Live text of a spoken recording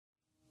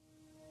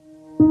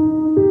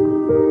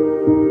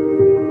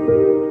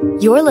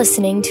You're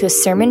listening to a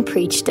sermon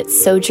preached at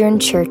Sojourn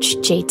Church,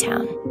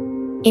 J-Town.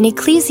 In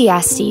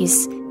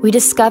Ecclesiastes, we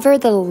discover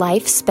that a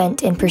life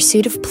spent in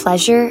pursuit of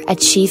pleasure,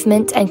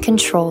 achievement, and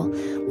control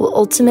will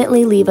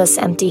ultimately leave us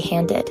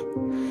empty-handed.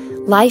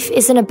 Life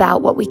isn't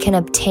about what we can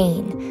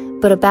obtain,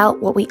 but about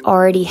what we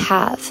already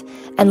have,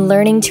 and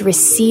learning to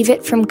receive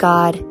it from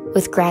God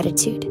with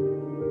gratitude.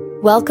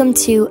 Welcome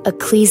to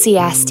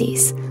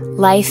Ecclesiastes,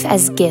 life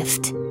as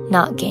gift,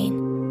 not gain.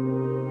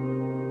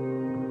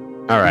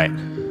 All right.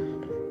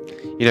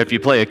 You know, if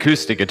you play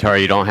acoustic guitar,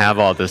 you don't have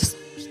all this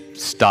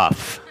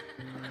stuff.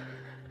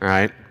 All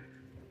right?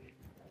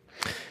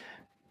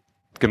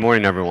 Good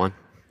morning, everyone.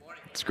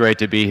 It's great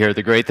to be here.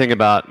 The great thing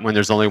about when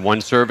there's only one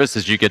service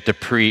is you get to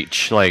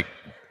preach like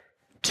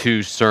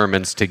 2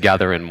 sermons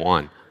together in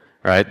one,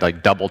 right?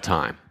 Like double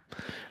time.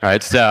 All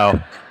right,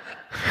 so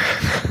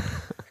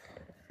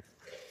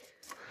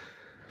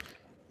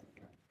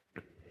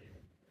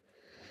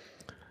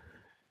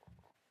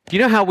do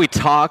you know how we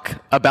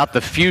talk about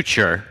the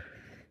future?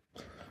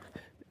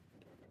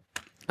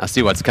 I'll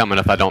see what's coming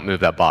if I don't move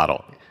that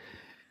bottle.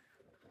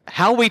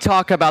 How we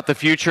talk about the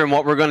future and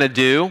what we're going to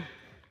do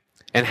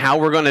and how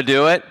we're going to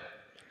do it,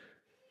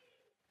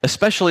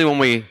 especially when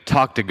we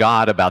talk to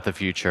God about the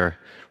future,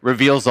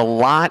 reveals a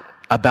lot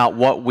about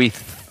what we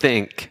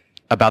think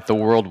about the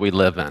world we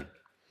live in.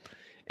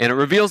 And it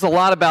reveals a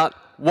lot about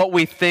what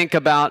we think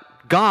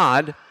about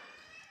God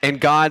and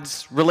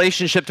God's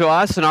relationship to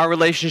us and our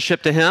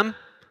relationship to Him.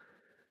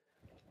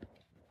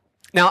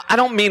 Now, I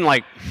don't mean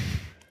like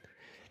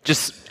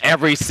just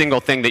every single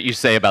thing that you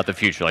say about the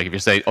future. Like if you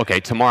say, okay,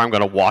 tomorrow I'm going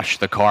to wash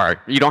the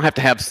car. You don't have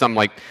to have some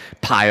like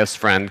pious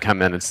friend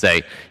come in and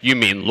say, you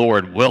mean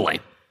Lord willing.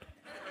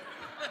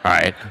 All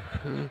right.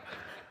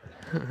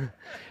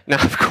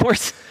 Now, of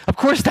course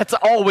that's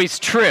always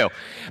true.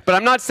 But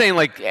I'm not saying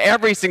like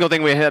every single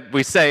thing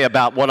we say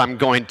about what I'm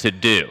going to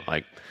do.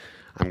 Like,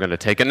 I'm going to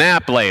take a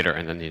nap later.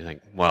 And then you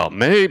think, well,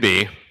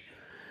 maybe.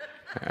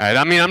 All right,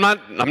 I mean, I'm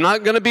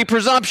not going to be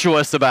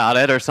presumptuous about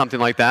it or something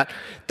like that.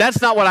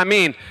 That's not what I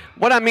mean.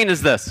 What I mean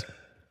is this.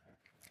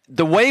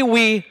 The way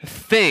we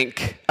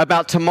think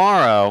about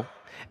tomorrow,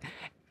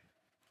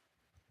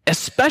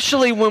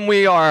 especially when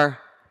we are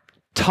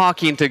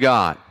talking to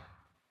God,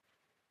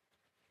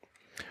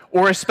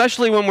 or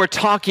especially when we're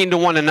talking to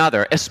one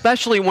another,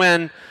 especially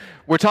when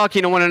we're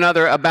talking to one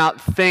another about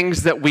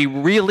things that we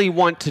really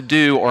want to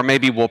do or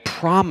maybe will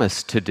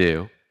promise to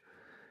do,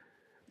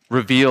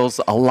 reveals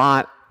a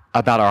lot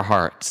about our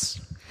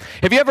hearts.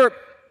 Have you ever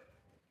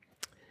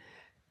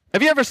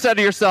said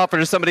to yourself or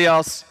to somebody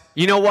else,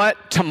 you know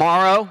what,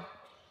 tomorrow,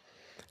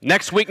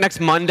 next week,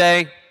 next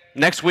Monday,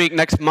 next week,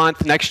 next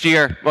month, next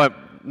year, well,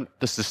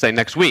 let's just say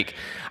next week,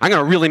 I'm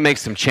going to really make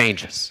some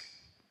changes.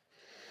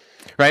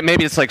 Right?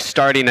 Maybe it's like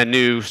starting a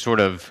new sort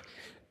of,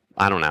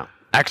 I don't know,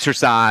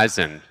 exercise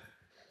and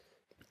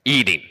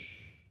eating,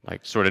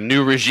 like sort of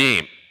new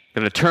regime.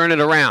 Going to turn it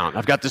around.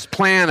 I've got this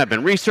plan. I've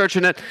been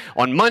researching it.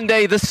 On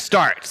Monday, this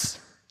starts.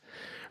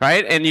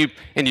 Right? And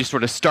you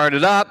sort of start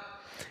it up,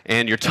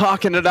 and you're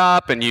talking it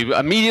up, and you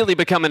immediately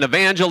become an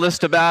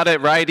evangelist about it,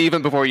 right?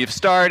 Even before you've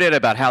started,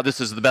 about how this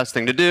is the best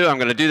thing to do. I'm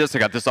going to do this. I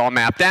got this all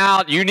mapped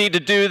out. You need to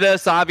do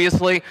this,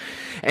 obviously.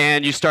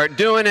 And you start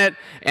doing it,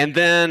 and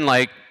then,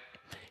 like,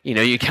 you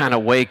know, you kind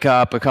of wake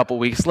up a couple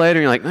weeks later,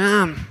 and you're like,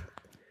 I'm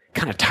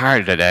kind of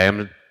tired today. I'm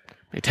going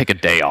to take a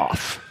day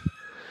off.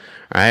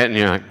 Right? And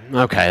you're like,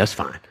 okay, that's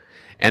fine.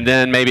 And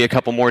then maybe a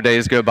couple more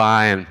days go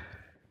by, and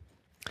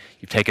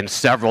you've taken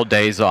several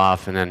days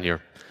off, and then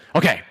you're,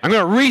 okay, I'm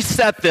going to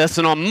reset this,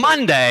 and on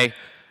Monday,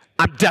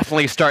 I'm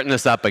definitely starting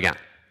this up again.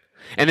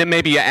 And then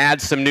maybe you add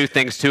some new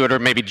things to it, or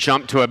maybe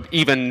jump to an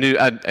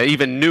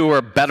even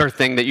newer, better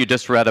thing that you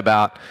just read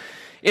about.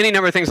 Any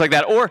number of things like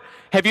that. Or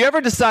have you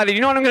ever decided, you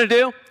know what I'm going to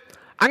do?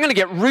 I'm going to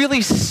get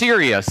really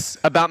serious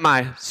about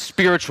my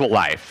spiritual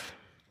life.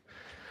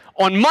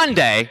 On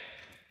Monday,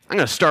 I'm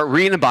going to start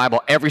reading the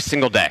Bible every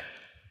single day.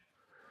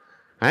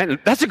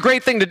 Right? That's a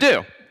great thing to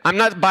do. I'm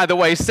not, by the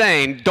way,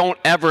 saying don't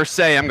ever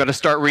say I'm going to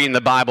start reading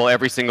the Bible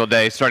every single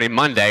day starting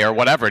Monday or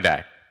whatever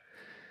day.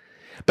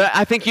 But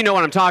I think you know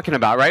what I'm talking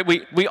about, right?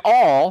 We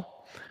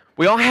all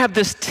have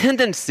this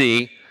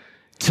tendency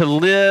to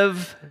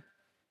live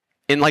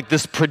in like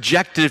this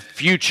projected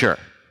future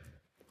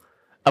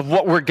of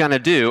what we're going to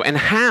do and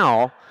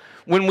how,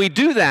 when we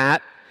do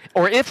that,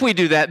 or if we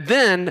do that,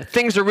 then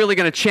things are really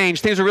going to change.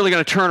 Things are really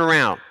going to turn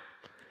around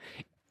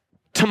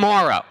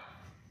tomorrow.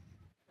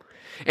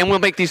 And we'll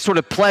make these sort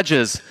of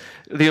pledges.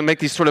 They'll make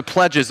these sort of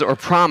pledges or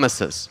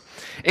promises.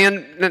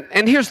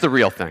 And here's the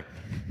real thing.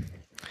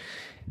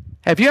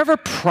 Have you ever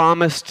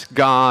promised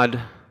God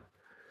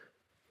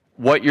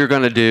what you're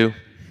going to do?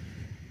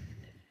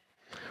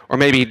 Or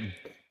maybe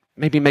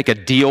make a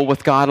deal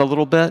with God a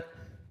little bit?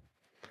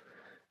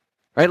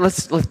 Right?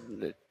 Let's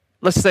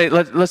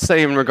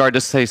say in regard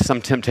to, say,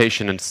 some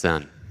temptation and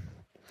sin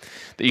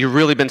that you've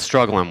really been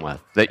struggling with,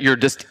 that you're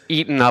just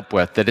eaten up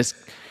with, that is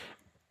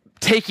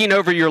taking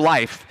over your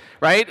life,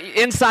 right?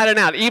 Inside and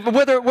out, even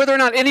whether or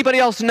not anybody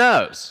else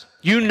knows,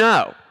 you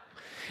know.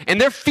 And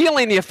they're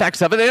feeling the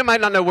effects of it. They might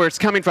not know where it's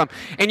coming from.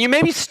 And you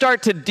maybe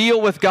start to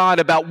deal with God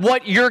about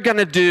what you're going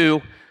to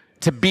do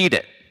to beat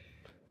it.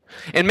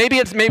 And maybe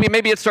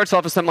it starts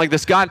off with something like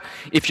this: God,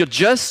 if you'll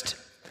just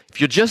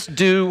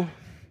do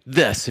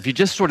this, if you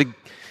just sort of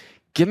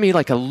give me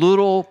like a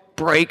little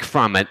break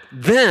from it,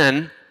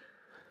 then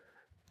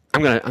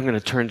I'm going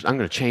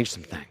to change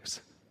some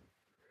things.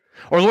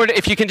 Or Lord,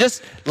 if you can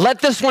just let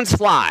this one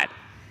slide.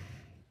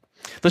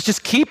 Let's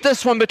just keep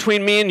this one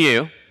between me and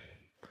you.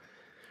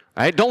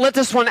 Right? Don't let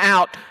this one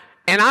out,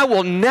 and I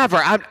will never,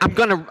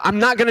 I'm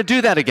not going to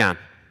do that again.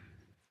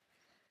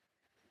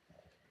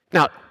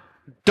 Now,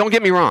 don't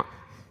get me wrong.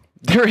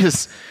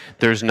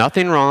 There's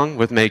nothing wrong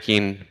with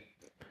making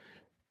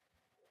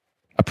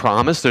a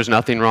promise. There's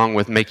nothing wrong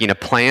with making a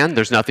plan.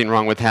 There's nothing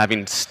wrong with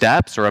having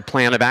steps or a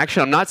plan of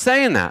action. I'm not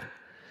saying that.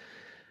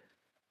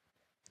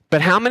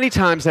 But how many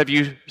times have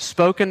you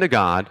spoken to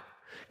God,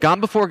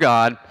 gone before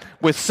God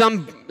with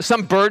some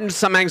burden,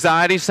 some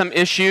anxiety, some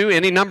issue,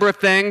 any number of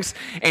things,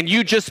 and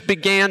you just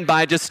began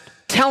by just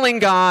telling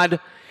God,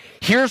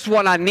 here's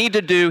what I need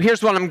to do,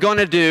 here's what I'm going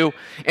to do,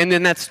 and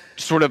then that's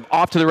sort of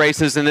off to the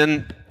races, and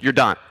then you're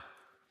done.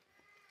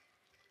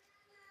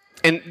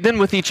 And then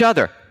with each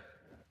other.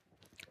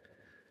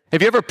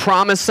 Have you ever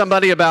promised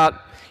somebody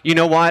about, you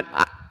know what,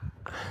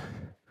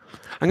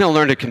 I'm going to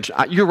learn to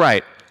control, you're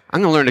right,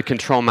 I'm going to learn to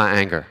control my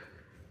anger.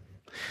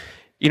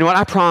 You know what,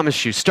 I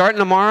promise you, starting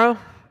tomorrow,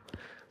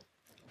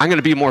 I'm going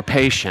to be more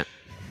patient.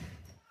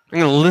 I'm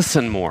going to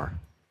listen more.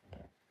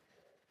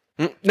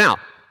 Now,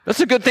 that's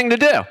a good thing to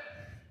do.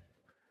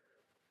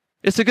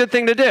 It's a good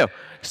thing to do.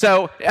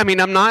 So, I mean,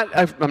 I'm not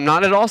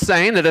at all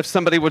saying that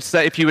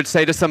if you would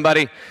say to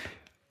somebody,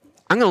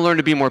 I'm going to learn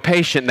to be more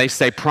patient, and they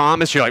say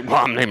promise, you're like,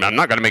 well, I'm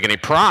not going to make any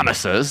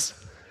promises.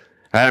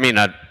 I mean,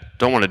 I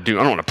don't want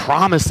to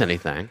promise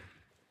anything.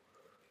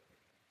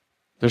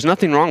 There's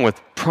nothing wrong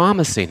with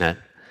promising it.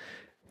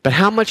 But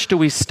how much do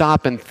we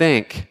stop and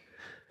think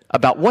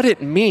about what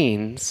it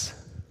means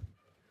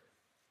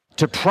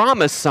to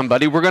promise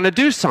somebody we're going to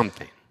do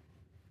something?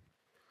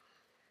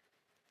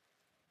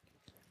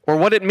 Or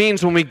what it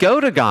means when we go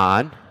to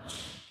God,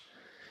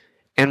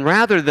 and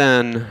rather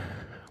than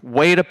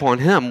wait upon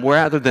Him,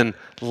 rather than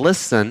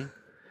listen,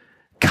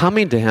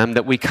 coming to Him,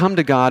 that we come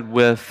to God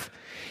with,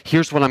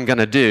 here's what I'm going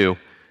to do.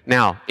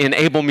 Now,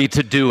 enable me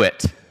to do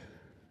it.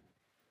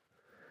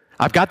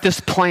 I've got this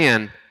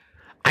plan.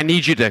 I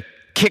need you to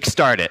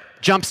kickstart it,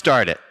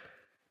 jumpstart it.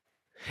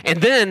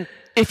 And then,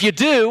 if you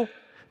do,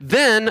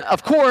 then,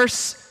 of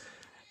course,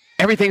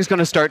 everything's going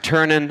to start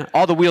turning,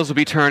 all the wheels will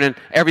be turning,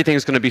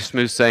 everything's going to be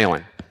smooth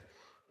sailing.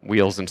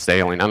 Wheels and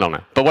sailing, I don't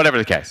know. But whatever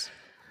the case.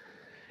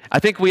 I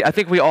think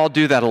we all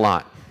do that a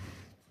lot.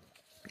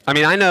 I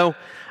mean, I know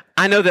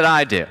that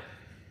I do.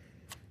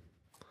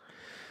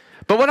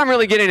 But what I'm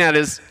really getting at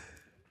is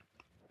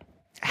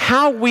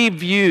how we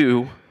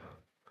view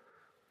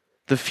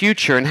the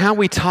future and how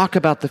we talk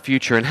about the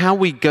future and how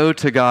we go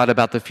to God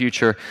about the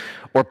future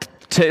or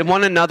to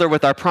one another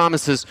with our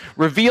promises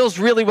reveals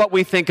really what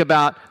we think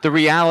about the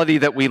reality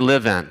that we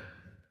live in.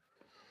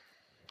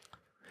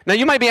 Now,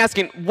 you might be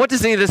asking, what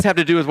does any of this have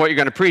to do with what you're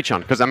going to preach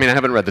on? Because, I mean, I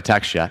haven't read the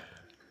text yet.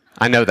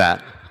 I know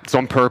that. It's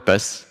on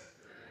purpose.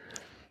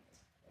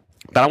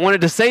 But I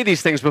wanted to say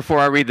these things before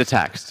I read the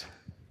text.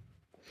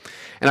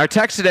 And our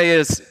text today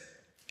is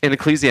in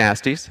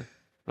Ecclesiastes,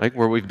 right,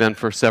 where we've been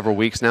for several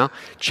weeks now.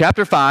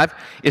 Chapter 5,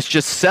 it's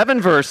just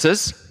 7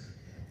 verses.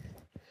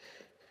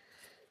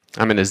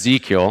 I'm in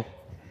Ezekiel.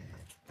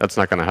 That's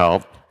not going to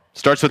help.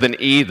 Starts with an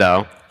E,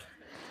 though.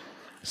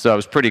 So I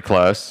was pretty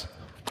close.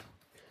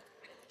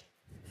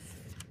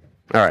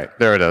 All right,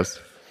 there it is.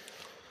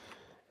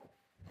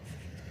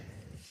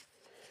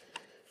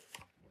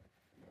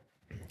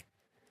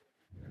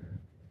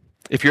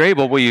 If you're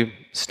able, will you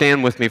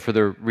stand with me for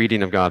the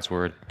reading of God's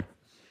Word?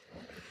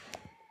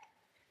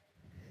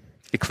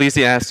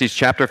 Ecclesiastes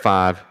chapter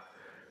 5,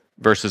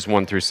 verses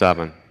 1 through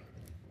 7.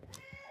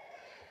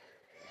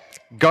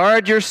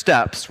 Guard your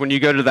steps when you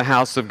go to the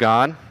house of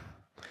God.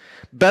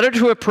 Better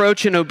to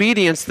approach in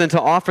obedience than to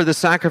offer the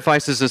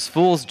sacrifices as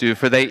fools do,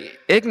 for they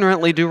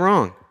ignorantly do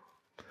wrong.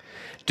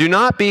 Do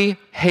not be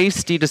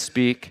hasty to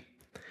speak.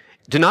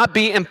 Do not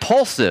be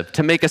impulsive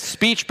to make a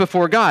speech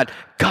before God.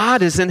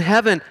 God is in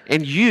heaven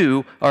and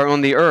you are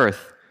on the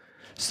earth,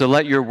 so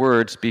let your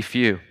words be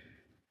few.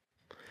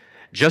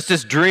 Just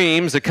as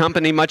dreams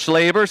accompany much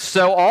labor,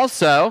 so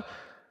also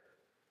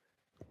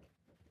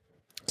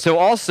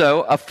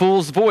a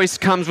fool's voice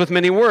comes with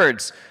many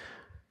words.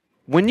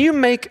 When you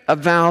make a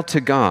vow to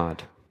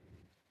God,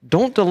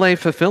 don't delay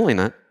fulfilling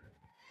it,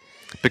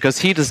 because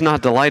He does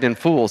not delight in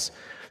fools.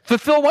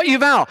 Fulfill what you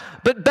vow,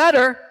 but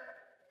better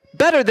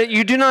that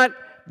you do not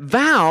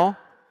vow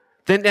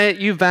than that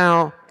you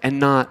vow and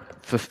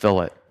not fulfill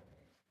it.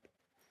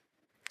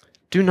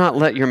 Do not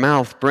let your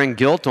mouth bring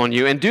guilt on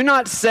you, and do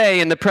not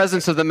say in the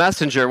presence of the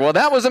messenger, well,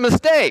 that was a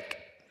mistake.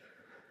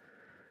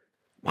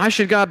 Why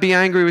should God be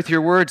angry with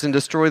your words and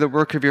destroy the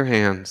work of your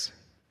hands?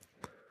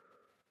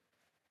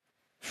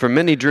 For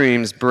many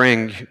dreams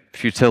bring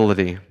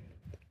futility,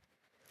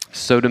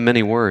 so do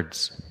many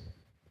words.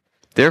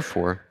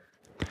 Therefore,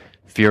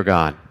 fear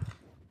God.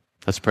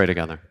 Let's pray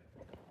together.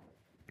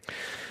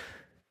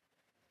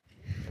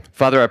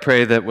 Father, I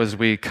pray that as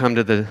we come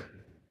to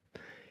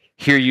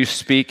hear you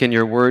speak in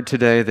your word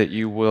today, that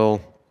you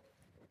will,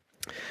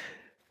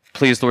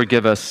 please, Lord,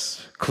 give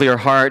us clear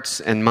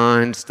hearts and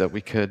minds that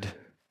we could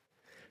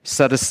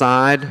set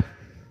aside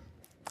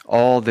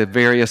all the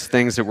various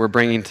things that we're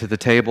bringing to the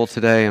table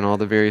today and all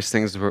the various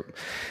things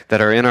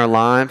that are in our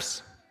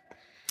lives,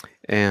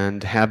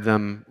 and have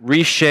them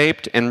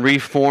reshaped and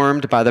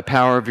reformed by the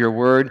power of your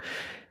word.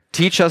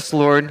 Teach us,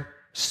 Lord,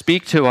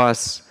 speak to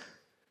us,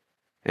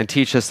 and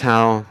teach us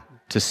how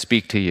to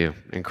speak to you.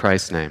 In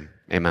Christ's name,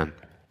 amen.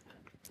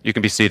 You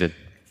can be seated.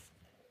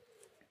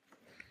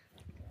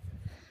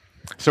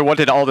 So what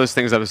did all those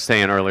things I was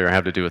saying earlier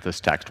have to do with this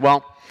text?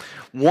 Well,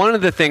 one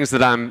of the things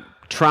that I'm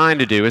trying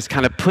to do is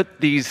kind of put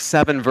these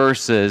 7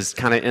 verses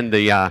kind of in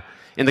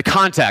the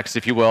context,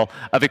 if you will,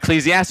 of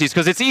Ecclesiastes,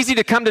 because it's easy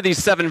to come to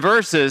these 7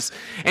 verses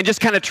and just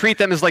kind of treat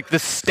them as like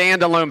this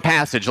standalone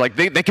passage, like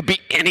they could be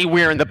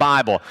anywhere in the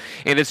Bible,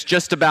 and it's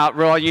just about,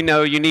 well, you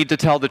need to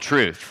tell the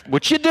truth,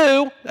 which you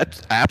do,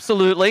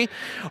 absolutely,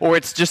 or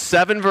it's just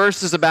 7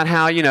 verses about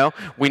how,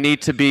 we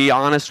need to be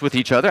honest with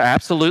each other,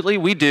 absolutely,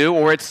 we do,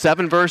 or it's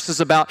 7 verses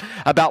about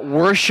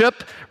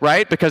worship,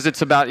 right, because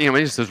it's about,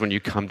 it says when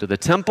you come to the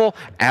temple,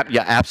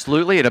 yeah,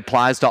 absolutely, it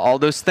applies to all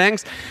those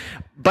things.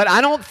 But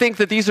I don't think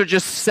that these are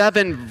just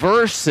 7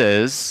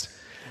 verses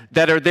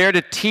that are there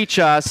to teach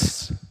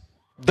us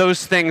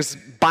those things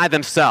by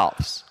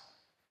themselves.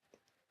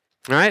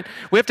 All right?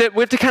 We have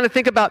to kind of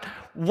think about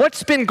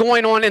what's been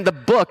going on in the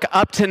book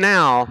up to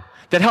now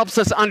that helps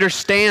us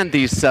understand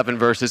these 7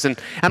 verses. And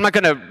I'm not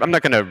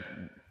going to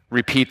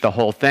repeat the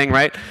whole thing,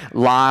 right?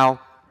 Lyle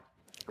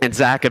and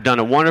Zach have done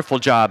a wonderful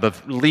job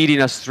of leading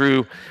us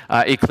through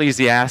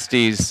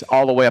Ecclesiastes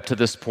all the way up to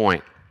this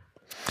point.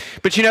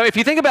 But if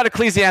you think about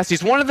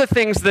Ecclesiastes, one of the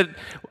things that,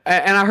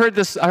 and I heard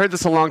this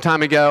a long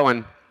time ago,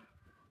 and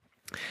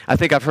I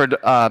think I've heard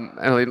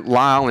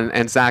Lyle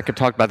and Zach have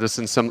talked about this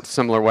in some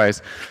similar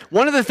ways.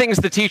 One of the things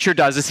the teacher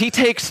does is he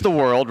takes the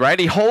world, right?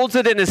 He holds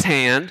it in his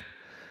hand,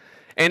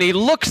 and he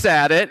looks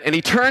at it, and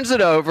he turns it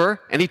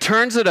over, and he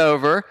turns it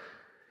over,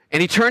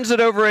 and he turns it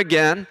over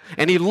again,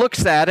 and he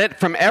looks at it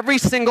from every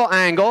single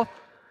angle.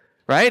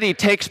 Right?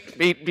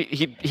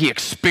 He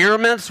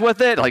experiments with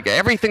it, like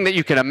everything that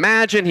you can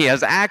imagine, he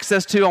has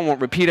access to. I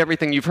won't repeat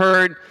everything you've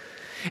heard.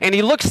 And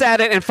he looks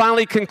at it and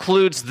finally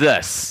concludes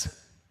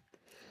this: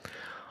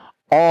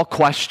 all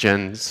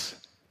questions,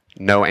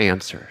 no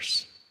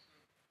answers.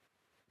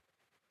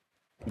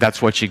 That's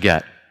what you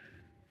get.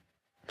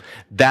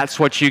 That's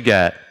what you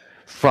get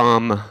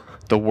from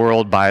the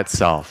world by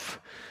itself.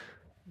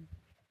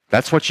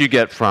 That's what you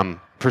get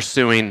from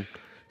pursuing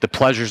the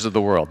pleasures of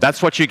the world.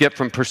 That's what you get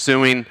from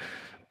pursuing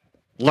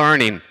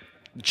learning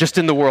just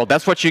in the world.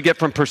 That's what you get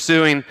from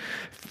pursuing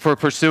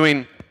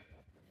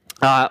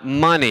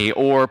money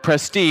or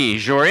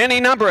prestige or any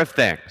number of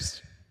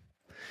things.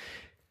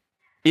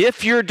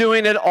 If you're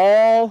doing it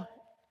all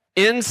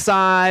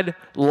inside,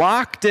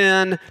 locked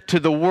in to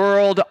the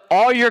world,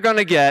 all you're going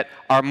to get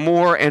are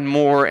more and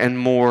more and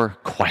more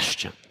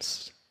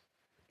questions,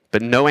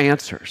 but no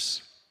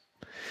answers.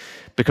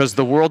 Because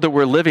the world that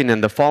we're living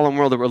in, the fallen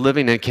world that we're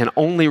living in, can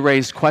only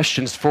raise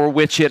questions for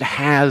which it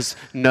has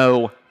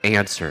no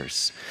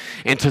answers.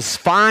 And to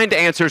find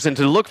answers and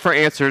to look for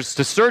answers,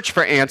 to search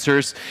for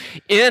answers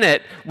in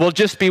it will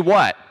just be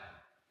what?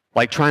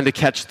 Like trying to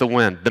catch the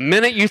wind. The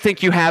minute you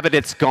think you have it,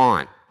 it's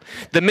gone.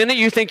 The minute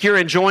you think you're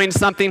enjoying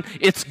something,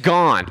 it's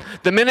gone.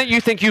 The minute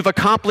you think you've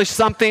accomplished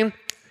something,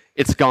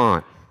 it's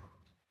gone.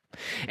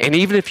 And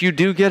even if you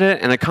do get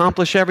it and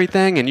accomplish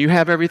everything and you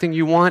have everything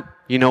you want,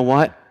 you know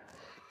what?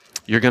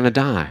 You're going to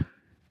die.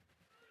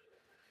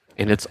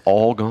 And it's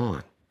all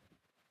gone.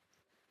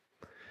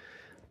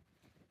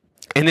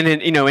 And then,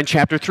 in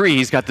chapter 3,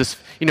 he's got this,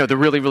 the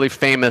really, really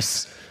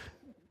famous,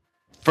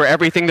 for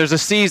everything there's a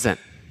season.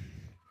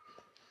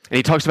 And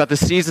he talks about the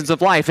seasons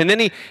of life. And then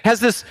he has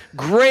this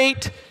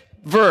great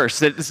verse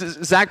that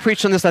Zach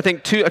preached on this, I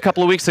think, a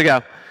couple of weeks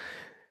ago.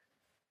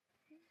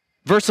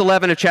 Verse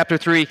 11 of chapter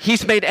 3,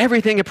 he's made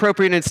everything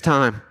appropriate in its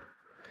time.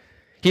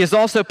 He has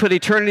also put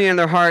eternity in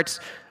their hearts.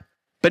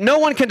 But no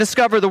one can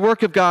discover the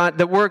work of God,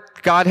 the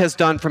work God has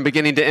done from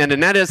beginning to end.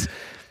 And that is,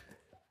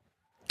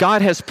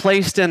 God has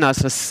placed in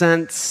us a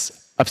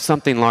sense of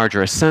something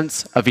larger, a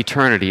sense of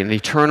eternity, an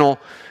eternal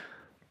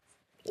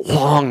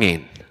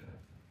longing,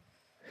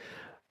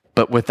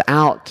 but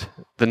without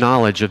the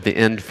knowledge of the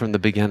end from the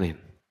beginning.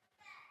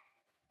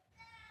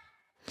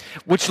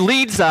 Which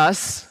leads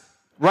us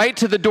right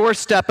to the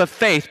doorstep of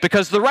faith,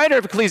 because the writer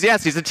of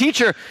Ecclesiastes, the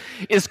teacher,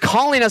 is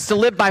calling us to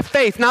live by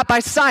faith, not by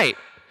sight.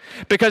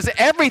 Because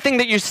everything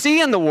that you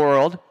see in the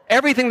world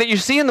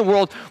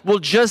will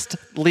just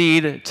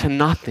lead to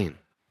nothing.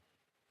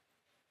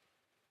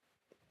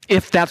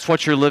 If that's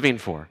what you're living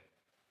for.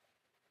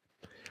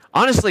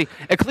 Honestly,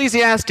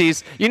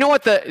 Ecclesiastes, you know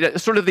what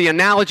the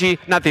analogy,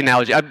 not the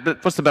analogy,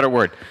 what's the better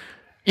word?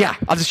 Yeah,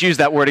 I'll just use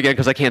that word again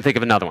because I can't think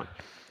of another one.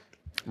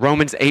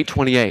 Romans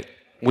 8:28.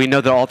 we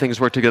know that all things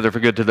work together for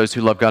good to those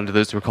who love God and to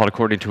those who are called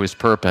according to his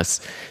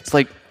purpose. It's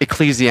like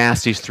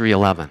Ecclesiastes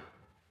 3:11.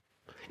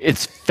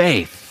 It's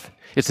faith.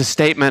 It's a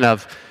statement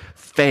of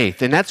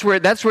faith. And that's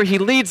where he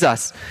leads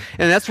us.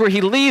 And that's where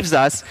he leaves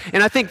us.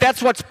 And I think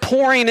that's what's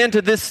pouring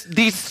into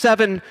these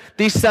seven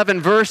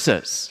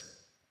verses.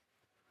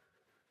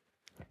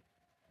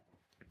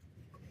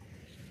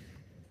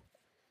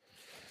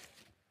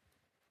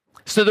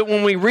 So that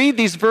when we read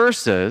these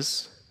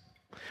verses,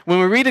 when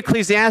we read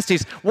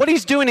Ecclesiastes, what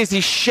he's doing is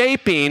he's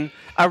shaping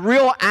a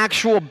real,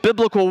 actual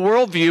biblical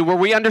worldview where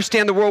we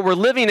understand the world we're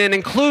living in,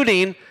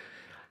 including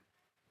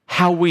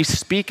how we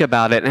speak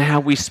about it and how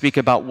we speak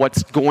about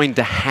what's going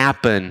to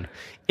happen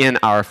in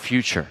our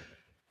future.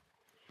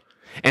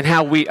 And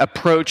how we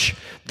approach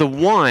the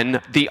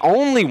one, the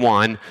only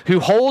one, who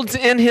holds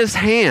in his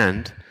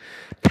hand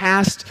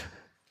past,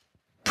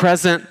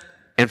 present,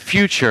 and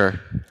future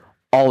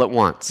all at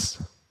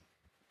once.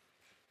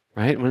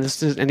 Right?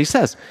 And he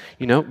says,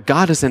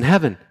 God is in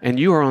heaven and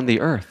you are on the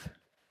earth.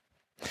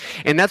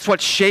 And that's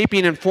what's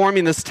shaping and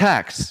forming this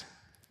text.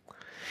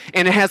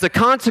 And it has a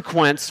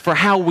consequence for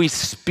how we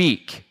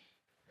speak.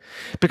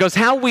 Because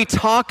how we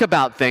talk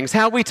about things,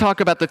 how we talk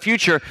about the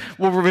future,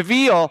 will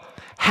reveal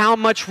how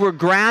much we're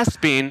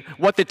grasping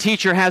what the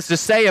teacher has to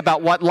say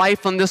about what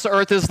life on this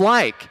earth is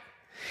like.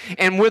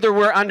 And whether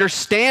we're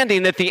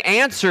understanding that the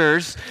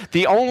answers,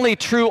 the only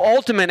true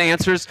ultimate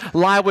answers,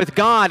 lie with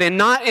God and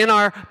not in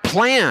our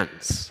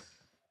plans.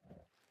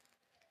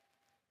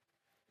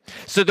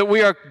 So that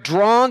we are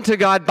drawn to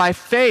God by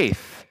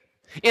faith,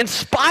 in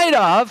spite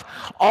of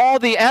all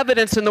the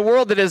evidence in the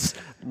world that is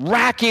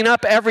racking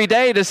up every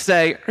day to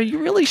say, are you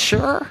really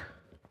sure?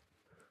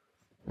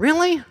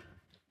 Really?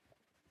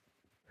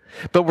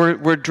 But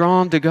we're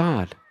drawn to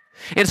God.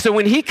 And so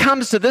when he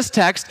comes to this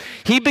text,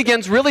 he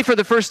begins really for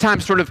the first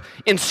time sort of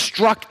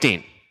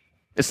instructing.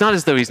 It's not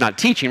as though he's not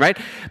teaching, right?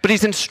 But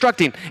he's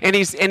instructing. And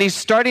he's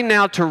starting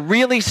now to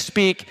really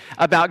speak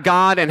about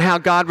God and how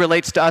God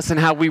relates to us and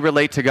how we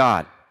relate to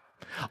God.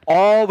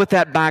 All with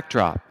that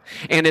backdrop.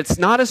 And it's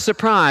not a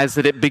surprise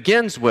that it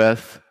begins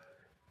with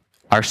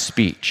our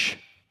speech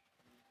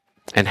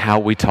and how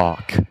we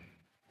talk.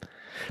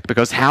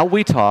 Because how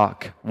we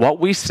talk, what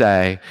we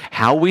say,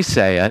 how we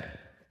say it,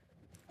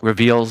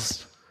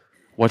 reveals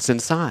what's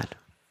inside.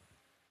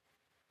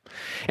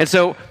 And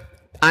so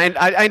I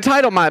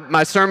entitled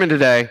my sermon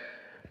today,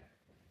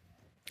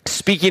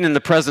 Speaking in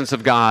the Presence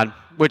of God,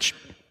 which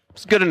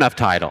is a good enough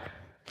title.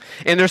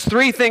 And there's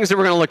three things that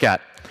we're going to look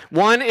at.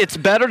 One, it's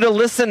better to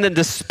listen than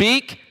to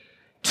speak.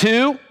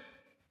 Two,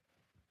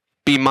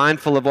 be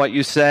mindful of what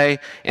you say.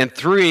 And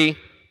three,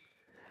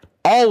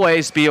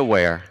 always be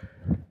aware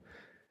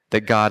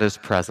that God is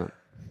present.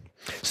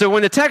 So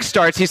when the text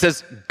starts, he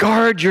says,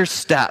 guard your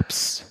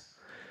steps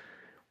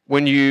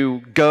when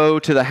you go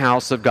to the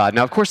house of God.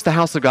 Now, of course, the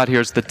house of God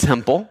here is the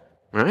temple,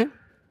 right?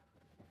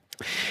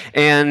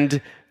 And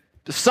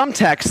some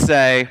texts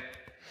say,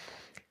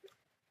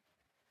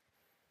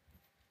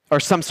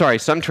 some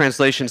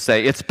translations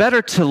say, it's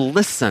better to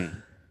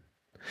listen.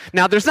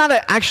 Now, there's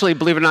actually,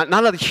 believe it or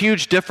not a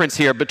huge difference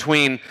here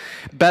between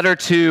better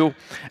to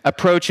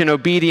approach in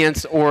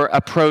obedience or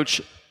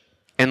approach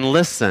and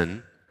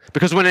listen.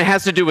 Because when it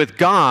has to do with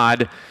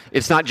God,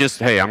 it's not just,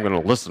 hey, I'm going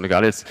to listen to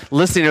God. It's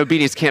listening and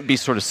obedience can't be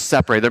sort of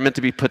separated. They're meant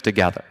to be put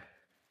together.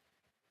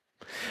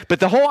 But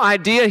the whole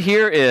idea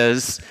here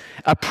is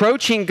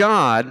approaching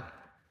God.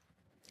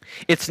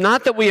 It's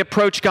not that we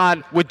approach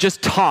God with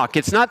just talk.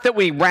 It's not that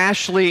we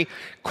rashly,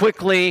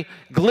 quickly,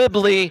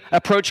 glibly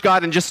approach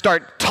God and just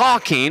start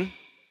talking.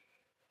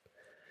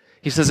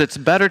 He says it's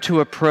better to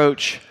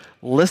approach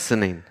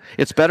listening.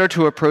 It's better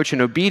to approach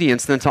in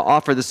obedience than to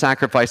offer the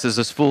sacrifices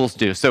as fools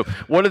do. So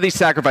what are these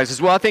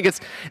sacrifices? Well, I think it's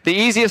the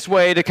easiest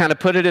way to kind of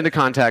put it into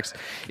context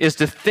is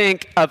to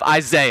think of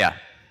Isaiah.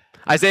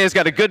 Isaiah's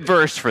got a good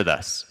verse for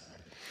this.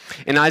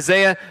 In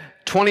Isaiah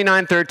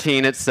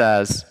 29:13, it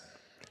says,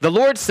 the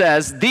Lord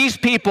says, these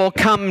people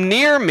come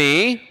near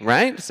me,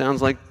 right?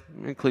 Sounds like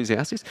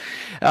Ecclesiastes,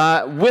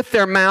 with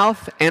their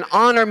mouth and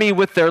honor me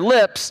with their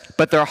lips,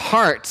 but their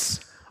hearts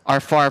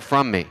are far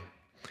from me.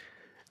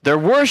 Their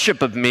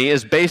worship of me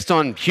is based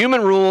on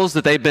human rules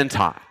that they've been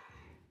taught.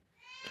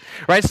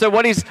 Right? So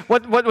what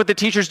the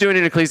teacher's doing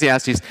in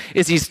Ecclesiastes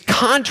is he's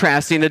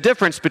contrasting the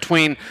difference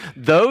between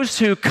those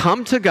who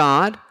come to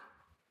God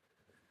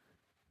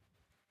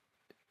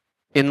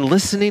in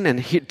listening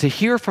and to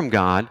hear from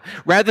God,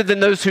 rather than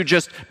those who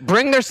just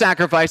bring their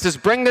sacrifices,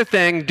 bring their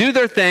thing, do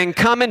their thing,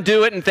 come and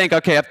do it and think,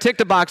 okay, I've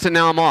ticked a box and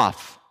now I'm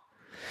off.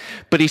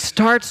 But he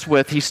starts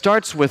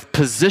with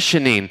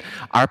positioning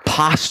our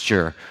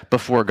posture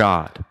before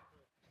God.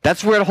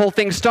 That's where the whole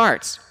thing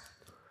starts.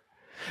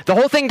 The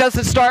whole thing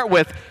doesn't start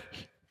with,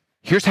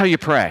 here's how you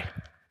pray,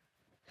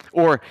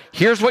 or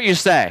here's what you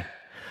say.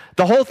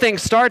 The whole thing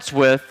starts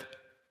with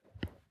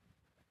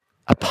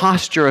a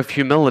posture of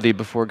humility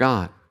before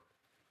God.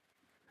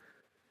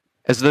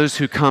 As those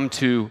who come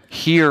to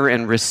hear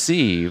and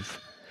receive,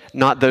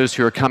 not those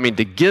who are coming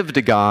to give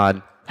to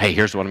God, hey,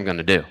 here's what I'm going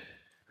to do.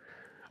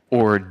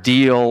 Or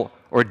deal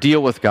or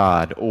deal with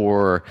God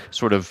or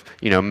sort of,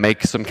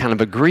 make some kind of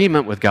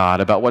agreement with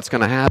God about what's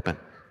going to happen.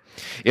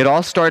 It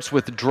all starts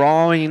with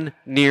drawing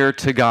near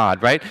to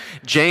God, right?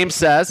 James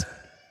says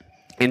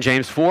in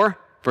James 4,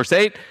 verse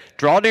 8,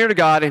 draw near to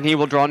God and he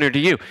will draw near to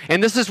you.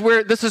 And this is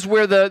where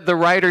the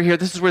writer here,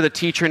 this is where the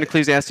teacher in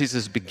Ecclesiastes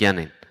is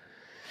beginning.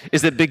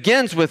 Is it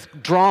begins with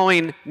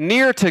drawing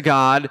near to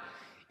God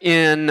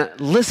in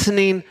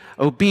listening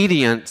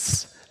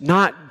obedience,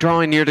 not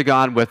drawing near to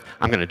God with,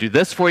 I'm going to do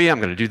this for you, I'm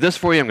going to do this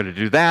for you, I'm going to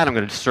do that, I'm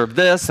going to serve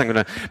this, I'm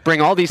going to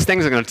bring all these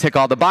things, I'm going to tick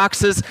all the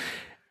boxes.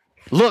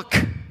 Look,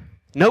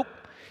 nope,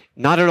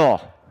 not at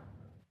all.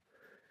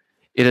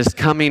 It is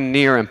coming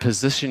near and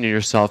positioning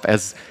yourself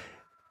as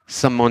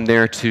someone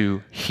there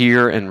to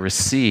hear and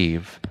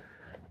receive,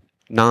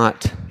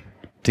 not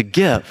to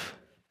give.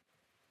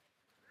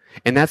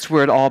 And that's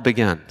where it all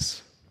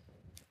begins.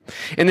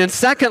 And then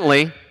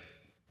secondly,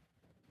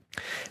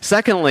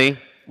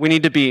 we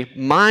need to be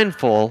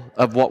mindful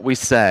of what we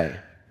say,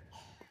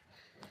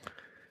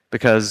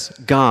 because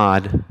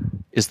God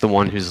is the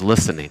one who's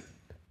listening.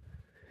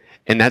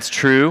 And that's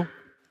true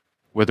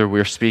whether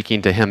we're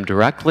speaking to him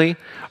directly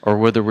or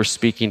whether we're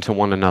speaking to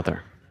one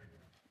another.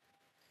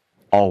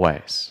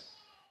 Always.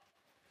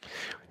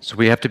 So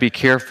we have to be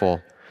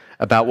careful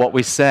about what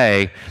we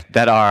say,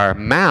 that our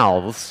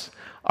mouths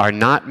are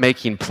not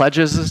making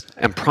pledges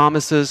and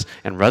promises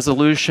and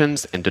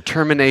resolutions and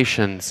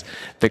determinations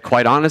that,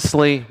 quite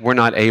honestly, we're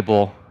not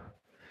able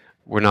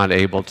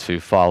to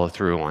follow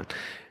through on.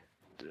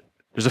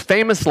 There's a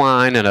famous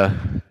line in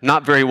a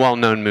not very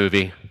well-known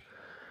movie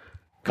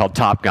called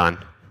Top Gun.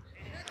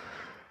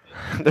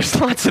 There's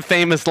lots of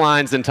famous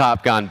lines in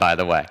Top Gun, by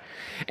the way,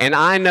 and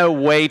I know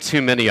way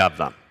too many of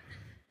them.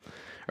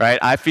 Right?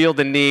 I feel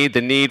the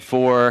need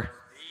for,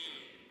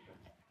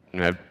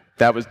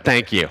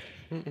 thank you.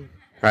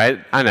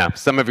 Right? I know.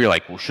 Some of you are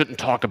like, well, shouldn't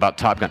talk about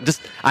Top Gun.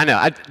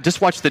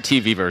 Just watch the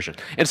TV version.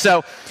 And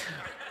so,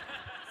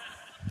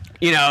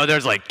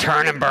 there's like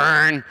turn and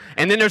burn.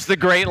 And then there's the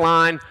great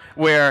line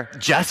where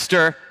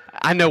Jester,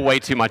 I know way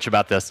too much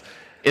about this,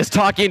 is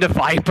talking to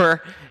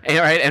Viper.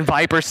 And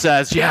Viper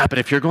says, yeah, but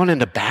if you're going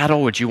into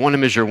battle, would you want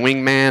him as your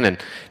wingman? And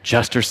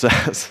Jester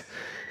says,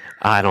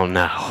 I don't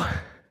know.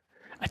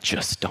 I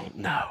just don't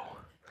know.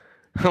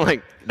 I'm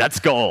like, that's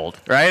gold,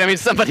 right? I mean,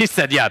 somebody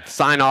said, yeah,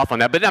 sign off on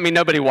that. But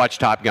nobody watched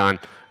Top Gun,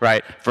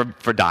 right,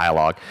 for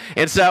dialogue.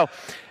 And so,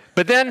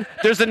 but then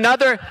there's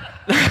another,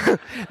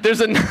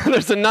 there's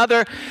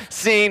another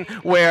scene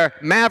where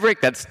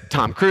Maverick, that's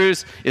Tom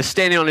Cruise, is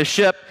standing on his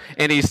ship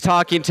and he's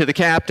talking to the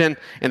captain,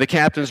 and the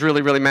captain's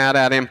really, really mad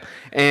at him.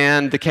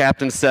 And the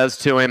captain says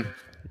to him,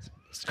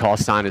 his call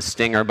sign is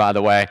Stinger, by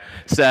the way,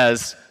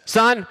 says,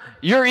 son,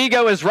 your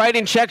ego is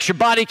writing checks your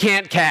body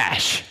can't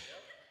cash.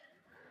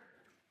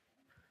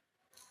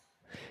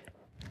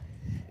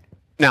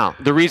 Now,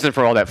 the reason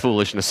for all that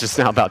foolishness just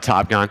now about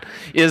Top Gun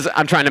is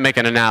I'm trying to make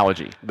an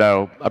analogy,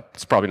 though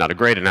it's probably not a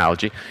great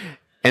analogy.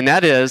 And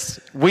that is,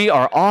 we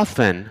are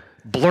often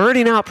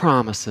blurting out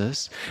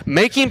promises,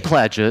 making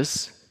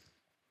pledges,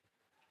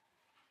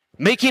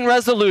 making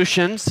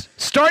resolutions,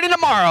 starting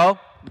tomorrow.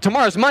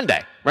 Tomorrow's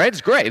Monday, right?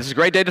 It's great. This is a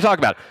great day to talk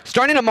about it.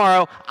 Starting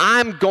tomorrow,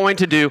 I'm going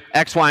to do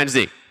X, Y, and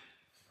Z.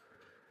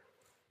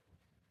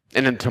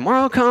 And then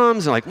tomorrow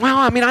comes, and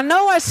I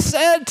know I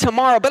said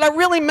tomorrow, but I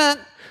really meant,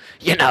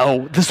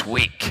 this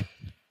week.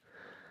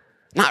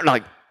 Not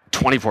like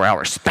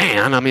 24-hour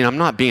span. I'm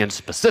not being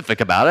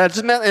specific about it. I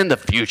just meant in the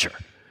future.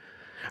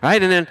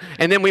 Right? And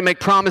then we make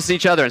promises to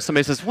each other, and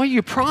somebody says, well,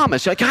 you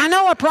promised. You're like, I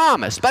know I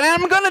promised, but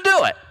I'm going to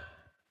do it.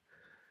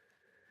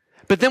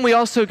 But then we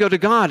also go to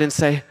God and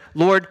say,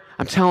 Lord,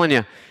 I'm telling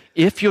you,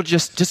 if you'll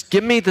just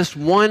give me this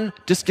one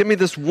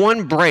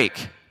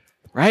break,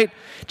 right?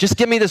 Just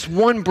give me this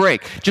one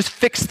break. Just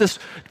fix this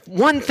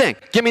one thing.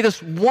 Give me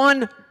this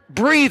one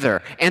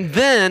breather. And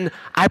then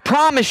I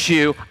promise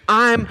you,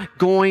 I'm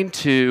going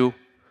to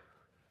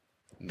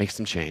make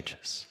some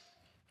changes.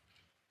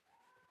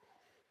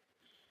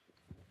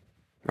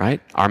 Right?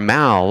 Our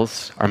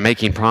mouths are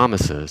making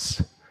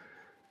promises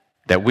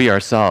that we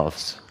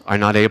ourselves are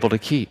not able to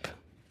keep.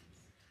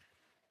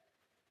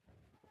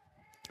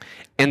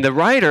 And the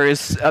writer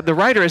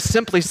is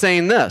simply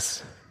saying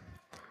this.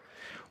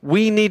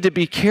 We need to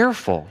be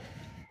careful.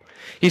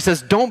 He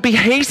says, don't be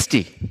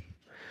hasty,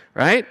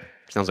 right?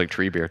 Sounds like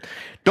Treebeard.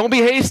 Don't be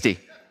hasty,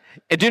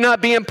 and do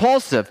not be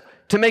impulsive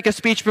to make a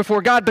speech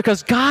before God,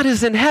 because God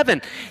is in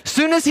heaven. As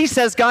soon as he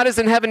says God is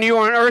in heaven, you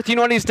are on earth, you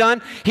know what he's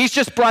done? He's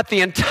just brought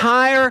the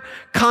entire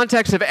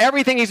context of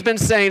everything he's been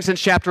saying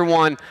since chapter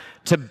 1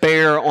 to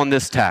bear on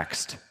this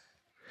text.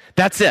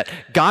 That's it.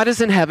 God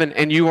is in heaven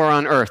and you are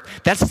on earth.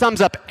 That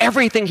sums up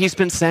everything he's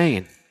been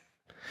saying.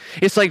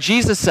 It's like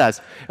Jesus says,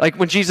 like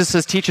when Jesus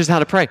says, teaches how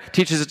to pray,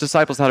 teaches his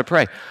disciples how to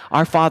pray.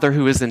 Our Father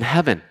who is in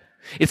heaven.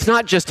 It's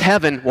not just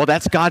heaven. Well,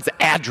 that's God's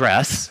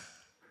address,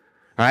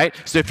 right?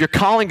 So if you're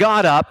calling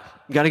God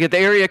up, you got to get the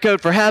area code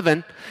for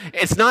heaven.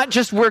 It's not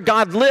just where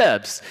God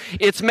lives.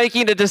 It's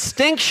making a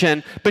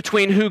distinction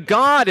between who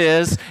God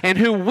is and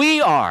who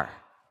we are.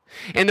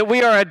 and that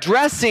we are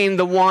addressing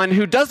the one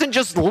who doesn't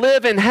just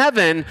live in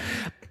heaven,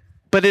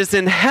 but is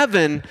in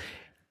heaven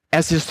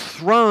as his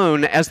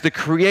throne, as the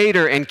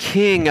creator and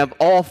king of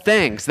all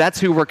things. That's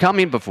who we're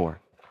coming before.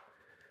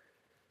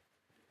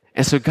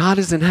 And so God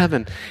is in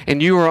heaven,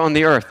 and you are on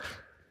the earth.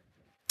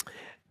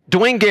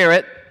 Dwayne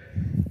Garrett,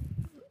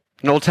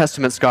 an Old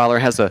Testament scholar,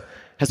 has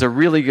a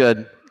really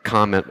good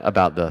comment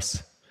about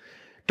this.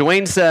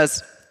 Dwayne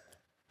says,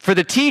 for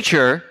the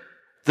teacher,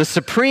 the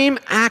supreme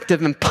act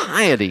of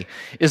impiety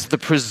is the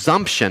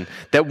presumption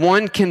that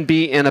one can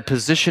be in a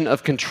position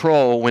of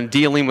control when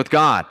dealing with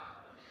God.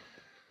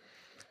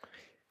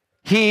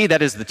 He,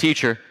 that is the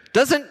teacher,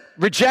 doesn't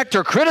reject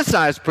or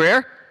criticize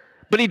prayer,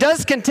 but he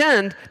does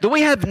contend that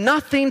we have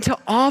nothing to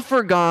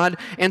offer God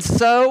and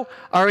so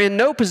are in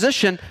no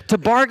position to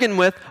bargain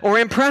with or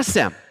impress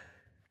him.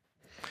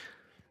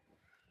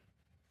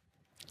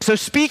 So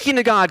speaking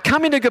to God,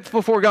 coming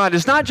before God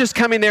is not just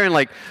coming there and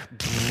like,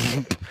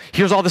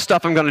 here's all the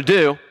stuff I'm going to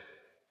do.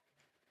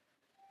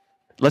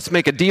 Let's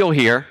make a deal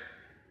here.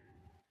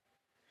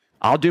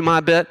 I'll do my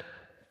bit,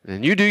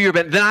 and you do your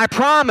bit. Then I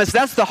promise,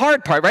 that's the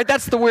hard part, right?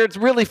 That's the where it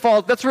really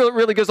falls, that's where it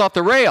really goes off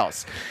the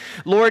rails.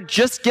 Lord,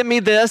 just give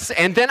me this,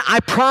 and then I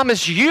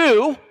promise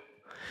you,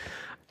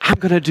 I'm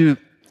going to do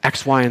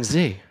X, Y, and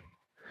Z.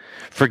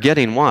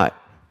 Forgetting what?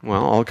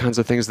 Well, all kinds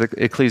of things that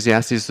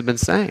Ecclesiastes has been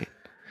saying.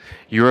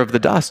 You're of the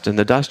dust, and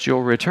the dust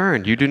you'll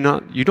return. You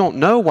don't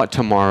know what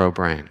tomorrow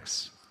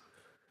brings.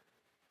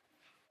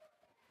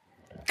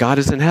 God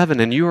is in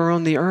heaven, and you are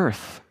on the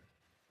earth.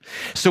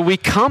 So we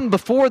come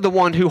before the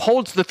one who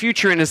holds the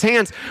future in his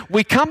hands.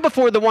 We come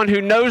before the one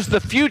who knows the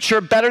future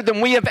better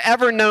than we have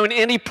ever known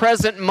any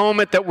present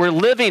moment that we're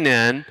living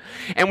in,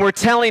 and we're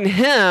telling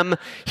him,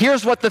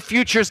 here's what the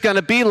future is going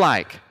to be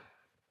like.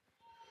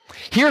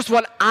 Here's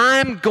what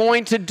I'm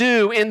going to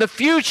do in the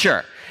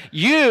future.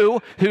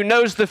 You who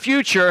knows the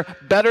future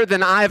better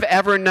than I've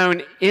ever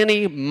known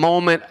any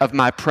moment of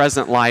my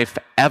present life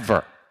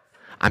ever.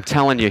 I'm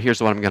telling you,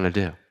 here's what I'm going to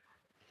do.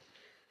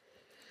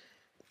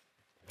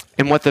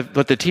 And what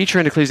the teacher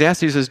in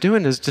Ecclesiastes is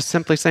doing is just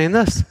simply saying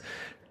this.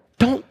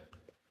 Don't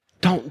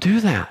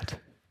do that.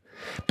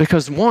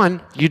 Because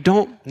one, you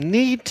don't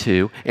need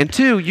to. And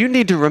two, you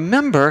need to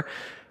remember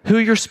who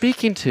you're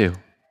speaking to.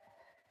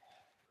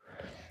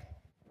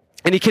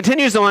 And he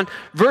continues on,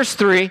 verse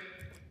 3.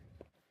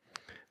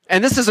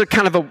 And this is a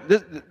kind of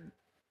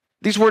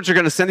these words are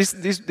going to sound,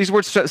 these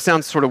words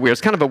sound sort of weird.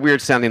 It's kind of a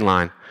weird sounding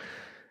line.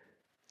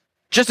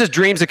 Just as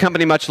dreams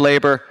accompany much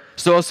labor,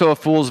 so also a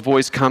fool's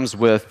voice comes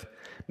with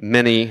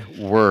many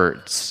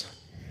words.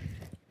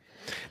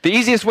 The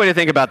easiest way to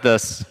think about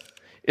this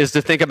is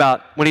to think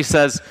about when he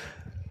says,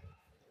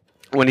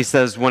 wait,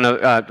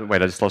 I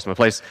just lost my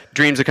place.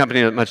 Dreams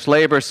accompany much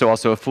labor, so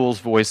also a fool's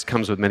voice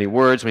comes with many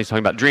words. When he's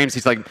talking about dreams,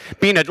 he's like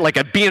being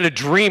a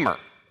dreamer,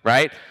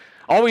 right?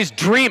 Always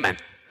dreaming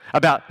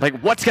about like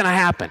what's going to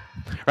happen,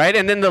 right?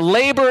 And then the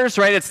labors,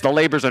 right? It's the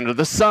labors under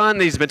the sun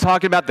that he's been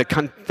talking about, the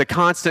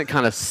constant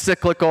kind of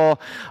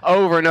cyclical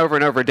over and over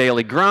and over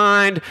daily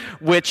grind,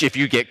 which if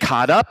you get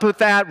caught up with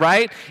that,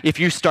 right? If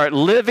you start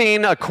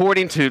living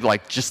according to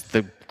like just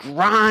the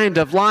grind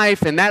of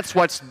life, and that's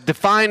what's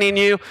defining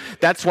you,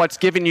 that's what's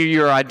giving you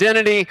your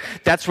identity,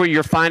 that's where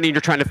you're trying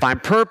to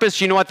find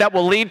purpose, you know what that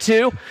will lead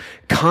to?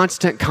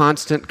 Constant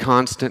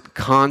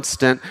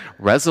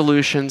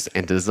resolutions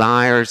and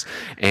desires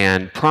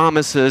and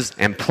promises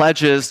and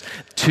pledges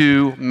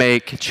to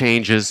make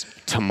changes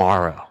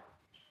tomorrow.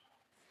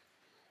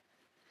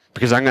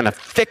 Because I'm going to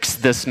fix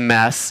this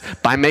mess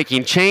by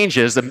making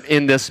changes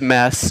in this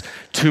mess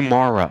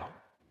tomorrow.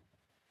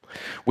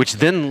 Which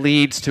then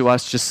leads to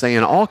us just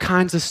saying all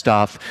kinds of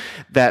stuff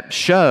that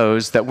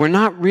shows that we're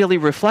not really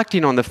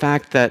reflecting on the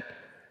fact that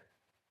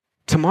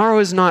tomorrow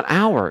is not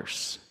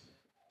ours.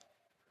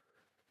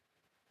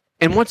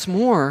 And what's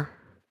more,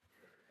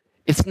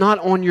 it's not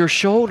on your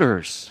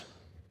shoulders.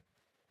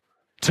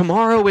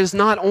 Tomorrow is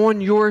not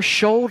on your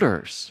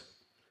shoulders.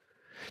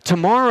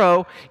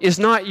 Tomorrow is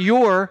not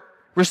your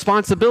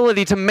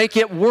responsibility to make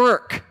it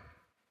work,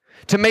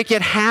 to make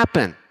it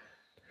happen.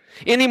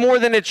 Any more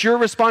than it's your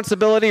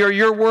responsibility or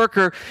your work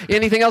or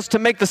anything else to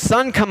make the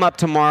sun come up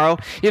tomorrow.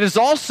 It is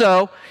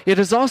also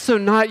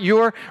not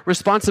your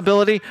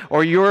responsibility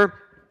or your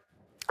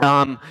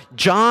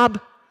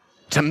job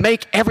to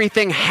make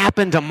everything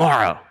happen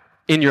tomorrow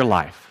in your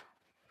life.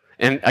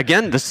 And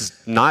again, this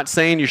is not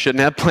saying you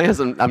shouldn't have plans.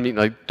 I mean,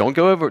 like, don't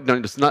go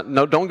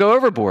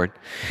overboard.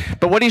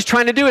 But what he's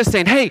trying to do is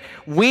saying, hey,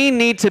 we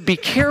need to be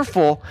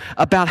careful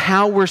about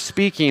how we're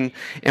speaking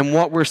and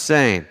what we're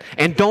saying.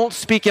 And don't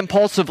speak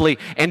impulsively.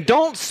 And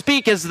don't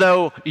speak as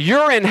though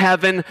you're in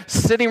heaven,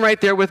 sitting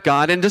right there with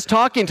God and just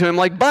talking to him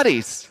like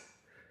buddies.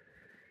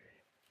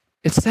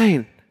 It's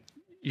saying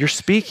you're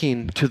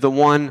speaking to the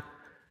one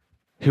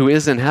who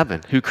is in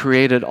heaven, who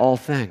created all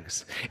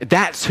things.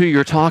 That's who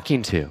you're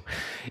talking to.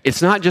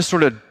 It's not just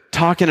sort of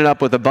talking it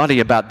up with a buddy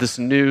about this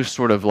new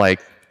sort of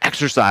like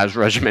exercise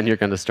regimen you're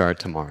going to start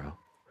tomorrow.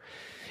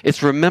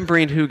 It's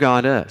remembering who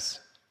God is.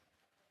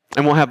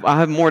 And I'll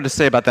have more to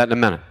say about that in a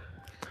minute.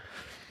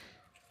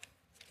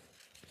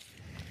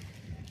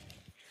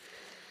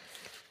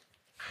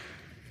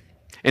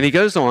 And he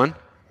goes on.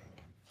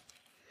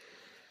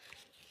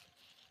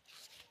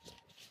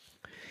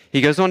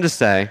 He goes on to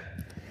say,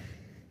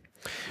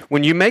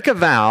 when you make a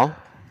vow,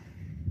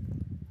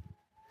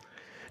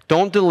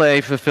 don't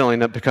delay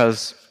fulfilling it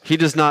because he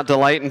does not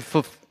delight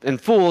in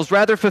fools.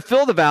 Rather,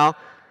 fulfill the vow.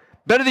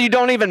 Better that you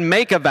don't even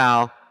make a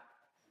vow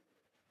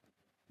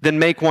than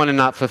make one and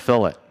not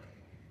fulfill it.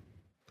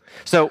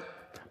 So,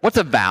 what's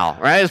a vow,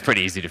 right? It's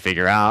pretty easy to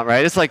figure out,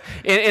 right? It's like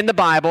in the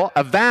Bible,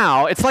 a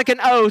vow, it's like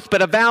an oath,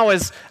 but a vow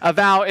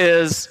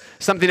is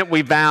something that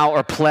we vow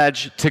or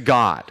pledge to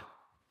God.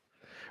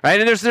 Right?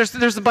 And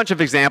there's a bunch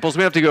of examples. We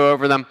don't have to go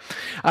over them.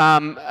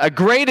 A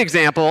great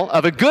example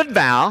of a good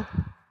vow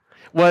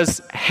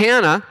was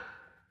Hannah.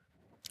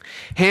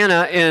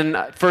 Hannah in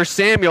 1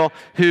 Samuel,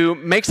 who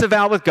makes a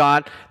vow with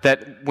God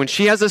that when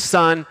she has a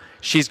son,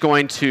 she's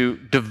going to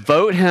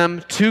devote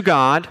him to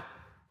God's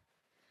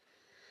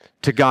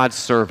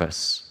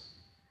service.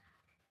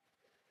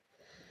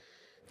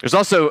 There's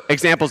also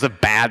examples of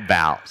bad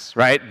vows,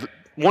 right?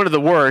 One of the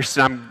worst,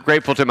 and I'm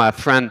grateful to my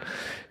friend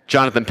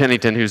Jonathan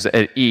Pennington, who's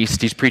at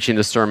East. He's preaching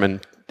he's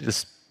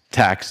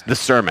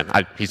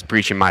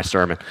preaching my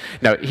sermon.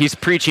 No, he's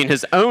preaching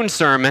his own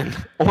sermon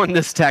on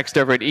this text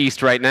over at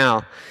East right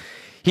now.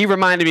 He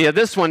reminded me of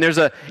this one.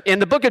 In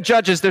the book of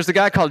Judges, there's a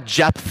guy called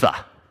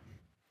Jephthah.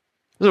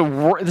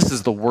 This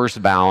is the worst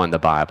vow in the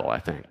Bible, I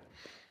think.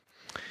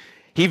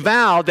 He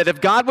vowed that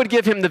if God would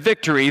give him the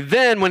victory,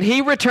 then when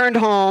he returned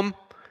home,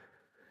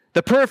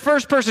 the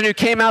first person who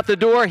came out the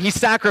door, he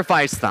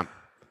sacrificed them.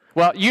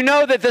 Well, you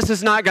know that this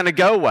is not going to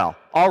go well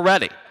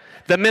already.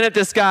 The minute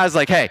this guy's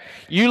like, hey,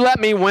 you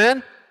let me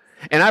win,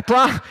 and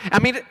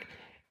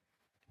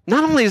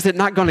not only is it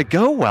not going to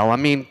go well,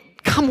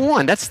 come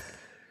on,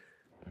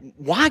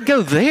 why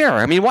go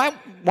there?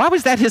 Why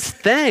was that his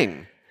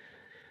thing?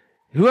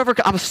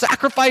 I'll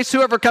sacrifice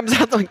whoever comes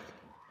out. Like,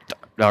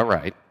 all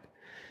right.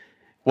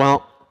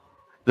 Well,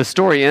 the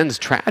story ends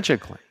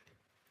tragically.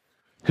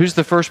 Who's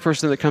the first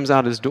person that comes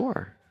out his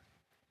door?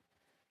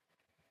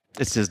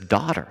 It's his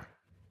daughter.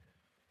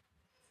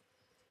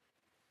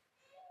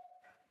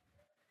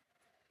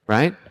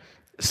 Right?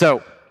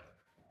 So,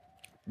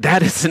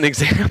 that is an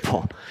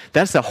example.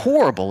 That's a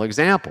horrible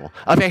example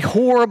of a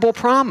horrible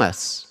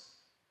promise.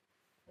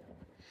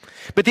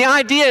 But the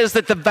idea is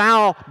that the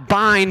vow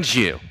binds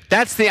you.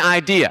 That's the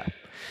idea.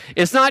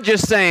 It's not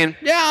just saying,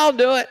 yeah, I'll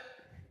do it.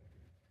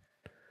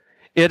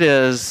 It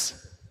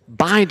is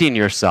binding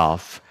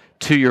yourself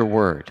to your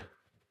word.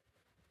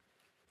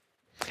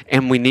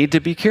 And we need to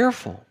be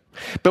careful.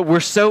 But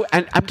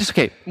and I'm just,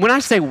 okay, when I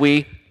say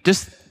we,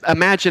 just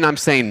imagine I'm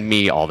saying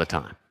me all the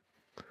time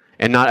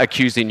and not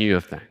accusing you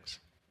of things.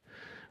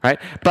 Right?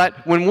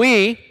 But when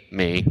me,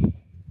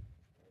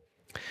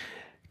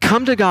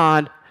 come to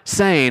God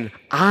saying,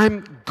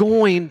 I'm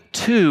going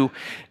to,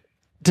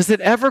 does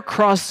it ever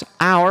cross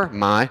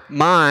my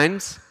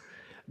minds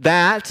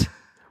that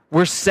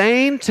we're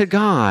saying to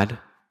God,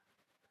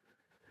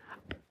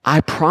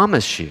 I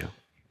promise you,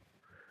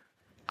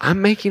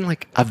 I'm making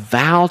like a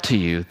vow to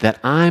you that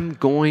I'm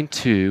going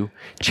to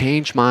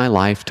change my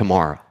life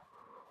tomorrow.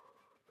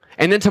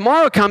 And then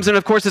tomorrow comes and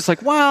of course it's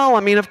like, well,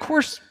 of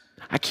course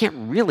I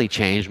can't really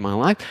change my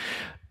life.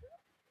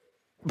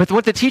 But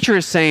what the teacher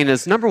is saying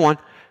is, number one,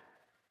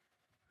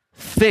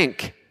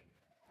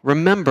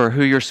 remember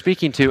who you're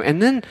speaking to.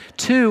 And then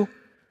two,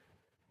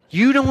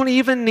 you don't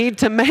even need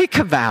to make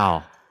a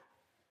vow.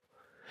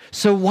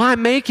 So why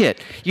make it?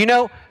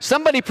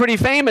 Somebody pretty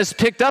famous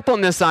picked up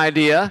on this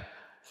idea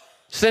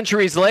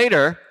centuries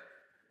later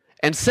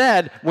and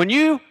said, when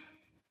you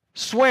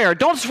swear,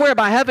 don't swear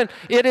by heaven,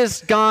 it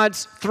is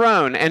God's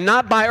throne, and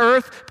not by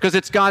earth because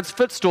it's God's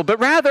footstool, but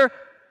rather,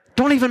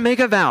 don't even make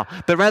a vow,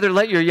 but rather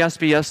let your yes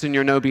be yes and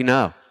your no be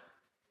no.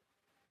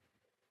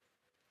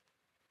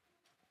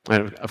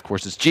 And of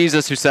course, it's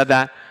Jesus who said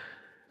that.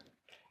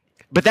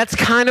 But that's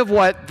kind of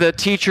what the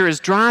teacher is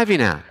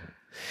driving at,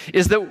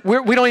 is that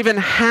we don't even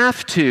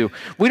have to.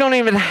 We don't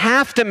even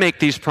have to make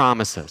these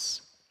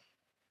promises.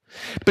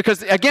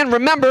 Because, again,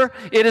 remember,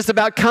 it is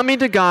about coming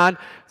to God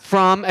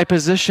from a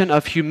position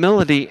of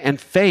humility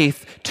and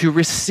faith to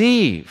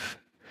receive.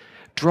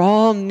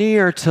 Draw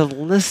near to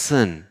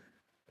listen,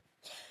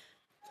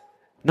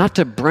 not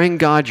to bring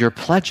God your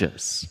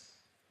pledges.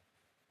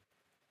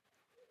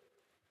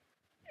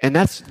 And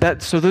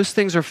so those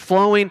things are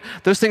flowing,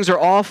 those things are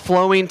all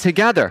flowing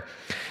together.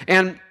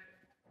 And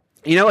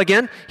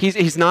again,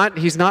 he's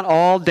not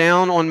all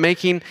down on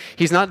making,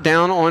 he's not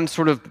down on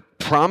sort of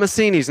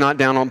promising, he's not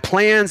down on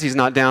plans, he's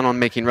not down on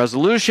making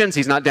resolutions,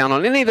 he's not down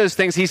on any of those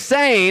things. He's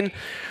saying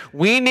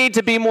we need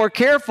to be more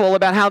careful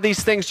about how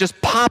these things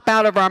just pop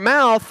out of our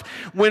mouth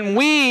when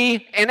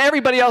we and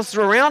everybody else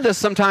around us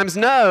sometimes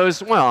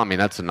knows, well,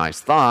 that's a nice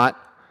thought.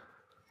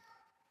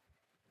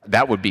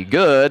 That would be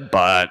good,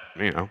 but,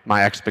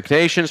 my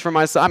expectations for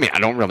myself, I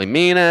don't really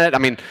mean it.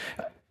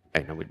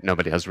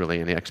 Nobody has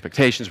really any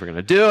expectations. We're going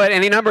to do it.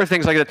 Any number of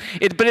things like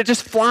that. But it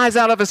just flies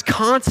out of us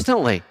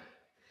constantly.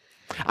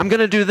 I'm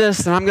going to do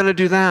this and I'm going to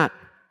do that.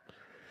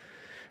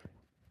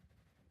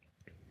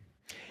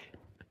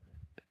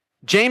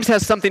 James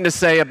has something to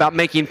say about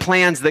making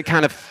plans that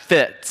kind of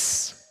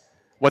fits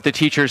what the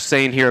teacher is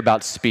saying here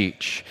about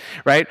speech,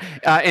 right?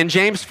 In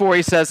James 4,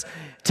 he says,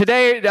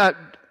 today,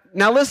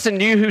 now listen,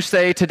 you who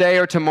say today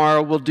or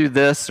tomorrow we'll do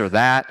this or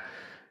that.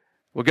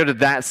 We'll go to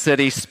that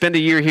city, spend a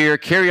year here,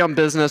 carry on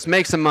business,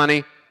 make some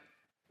money.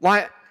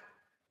 Why?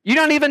 You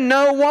don't even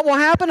know what will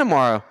happen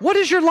tomorrow. What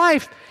is your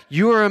life?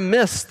 You are a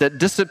mist that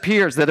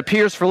disappears, that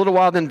appears for a little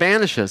while, then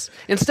vanishes.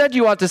 Instead,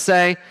 you ought to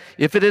say,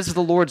 if it is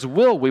the Lord's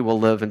will, we will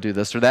live and do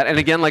this or that. And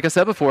again, like I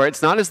said before,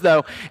 it's not as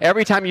though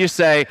every time you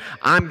say,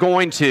 I'm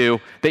going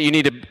to, that you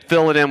need to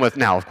fill it in with,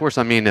 now, of course,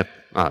 I mean, if,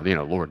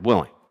 Lord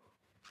willing.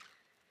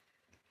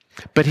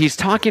 But he's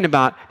talking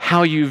about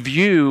how you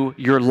view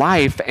your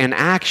life and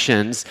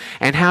actions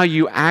and how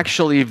you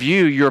actually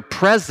view your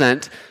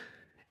present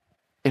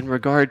in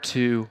regard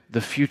to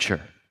the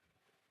future.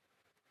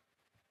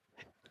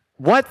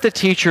 What the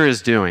teacher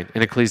is doing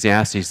in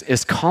Ecclesiastes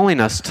is calling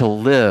us to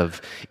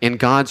live in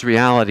God's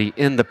reality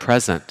in the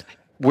present,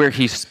 where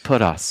he's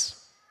put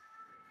us.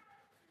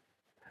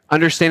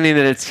 Understanding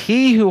that it's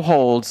he who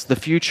holds the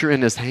future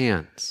in his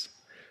hands.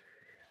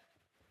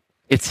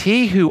 It's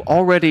he who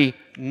already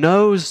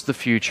knows the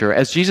future.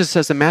 As Jesus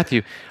says in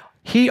Matthew,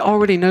 he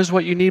already knows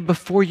what you need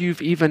before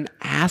you've even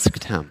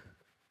asked him.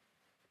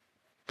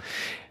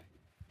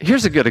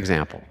 Here's a good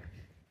example.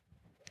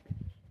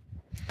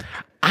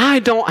 I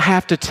don't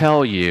have to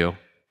tell you,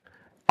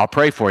 I'll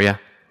pray for you.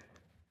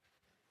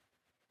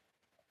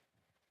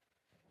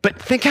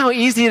 But think how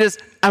easy it is.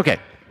 Okay,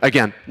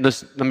 again,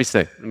 let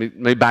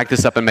me back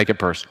this up and make it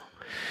personal.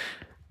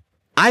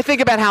 I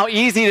think about how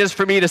easy it is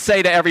for me to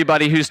say to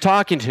everybody who's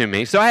talking to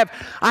me. So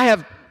I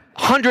have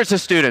hundreds of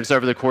students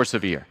over the course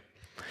of a year,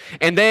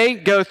 and they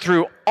go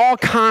through all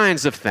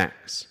kinds of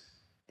things.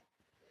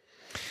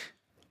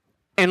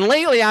 And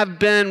lately I've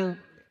been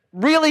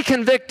really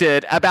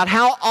convicted about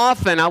how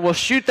often I will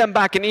shoot them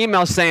back an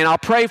email saying, I'll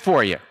pray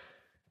for you.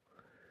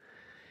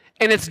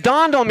 And it's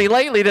dawned on me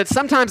lately that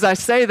sometimes I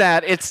say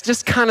that, it's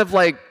just kind of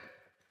like,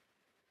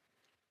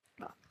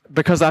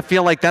 because I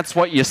feel like that's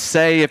what you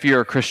say if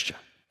you're a Christian.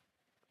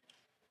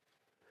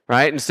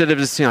 Right? Instead of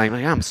just saying,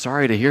 like, I'm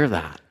sorry to hear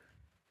that.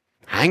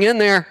 Hang in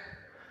there.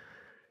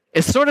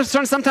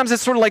 Sometimes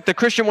it's sort of like the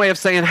Christian way of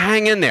saying,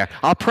 hang in there.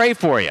 I'll pray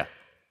for you.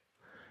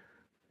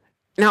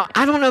 Now,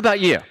 I don't know about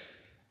you,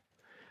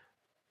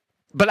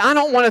 but I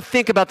don't want to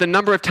think about the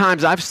number of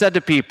times I've said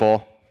to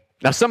people,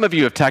 now some of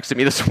you have texted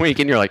me this week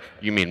and you're like,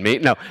 you mean me?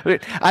 No,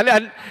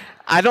 I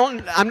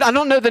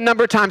don't know the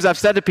number of times I've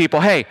said to people,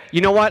 hey,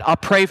 you know what? I'll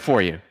pray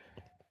for you.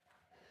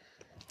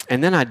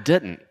 And then I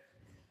didn't.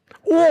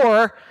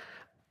 Or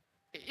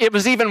it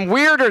was even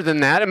weirder than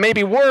that, and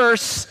maybe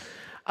worse.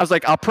 I was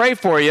like, I'll pray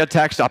for you,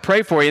 text, I'll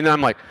pray for you. And then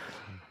I'm like,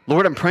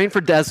 Lord, I'm praying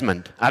for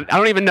Desmond. I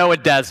don't even know a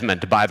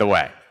Desmond, by the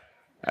way.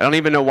 I don't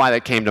even know why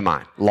that came to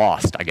mind.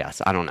 Lost, I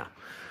guess. I don't know.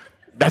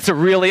 That's a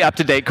really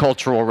up-to-date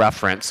cultural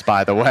reference,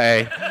 by the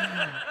way,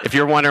 if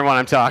you're wondering what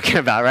I'm talking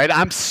about, right?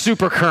 I'm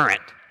super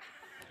current.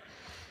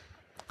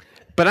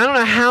 But I don't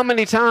know how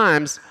many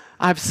times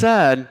I've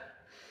said,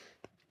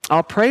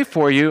 I'll pray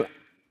for you,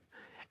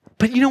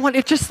 but you know what?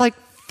 It just like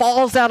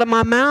falls out of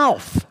my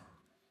mouth.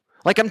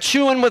 Like I'm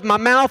chewing with my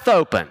mouth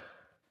open.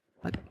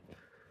 I'd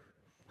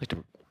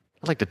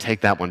like to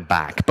take that one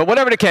back. But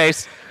whatever the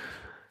case,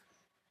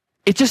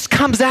 it just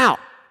comes out.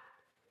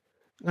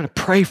 I'm going to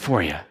pray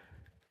for you.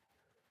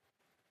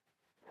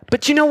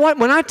 But you know what?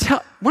 When I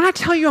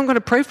tell you I'm going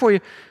to pray for you,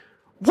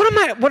 what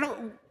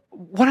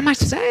am I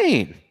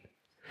saying?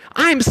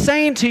 I'm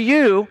saying to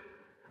you,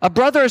 a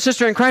brother or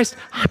sister in Christ,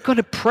 I'm going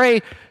to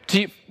pray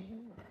to you.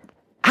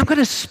 I'm going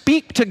to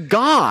speak to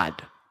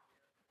God.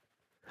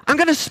 I'm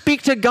going to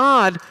speak to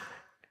God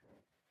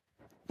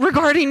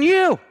regarding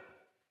you.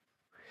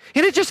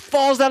 And it just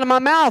falls out of my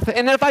mouth.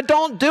 And if I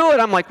don't do it,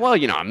 I'm like, well,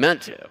 I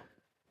meant to.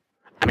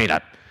 I mean,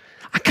 I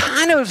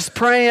kind of was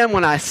praying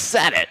when I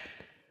said it.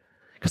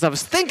 Because I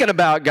was thinking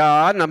about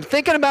God, and I'm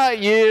thinking about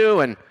you,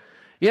 and,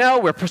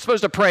 we're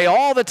supposed to pray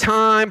all the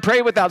time,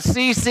 pray without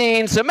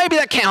ceasing, so maybe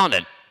that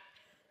counted.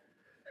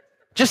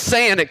 Just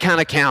saying it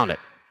kind of counted.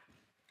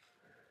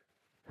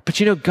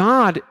 But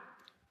God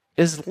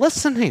is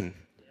listening.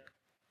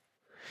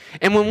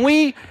 And when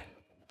we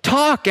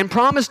talk and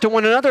promise to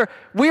one another,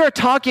 we are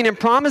talking and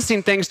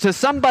promising things to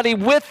somebody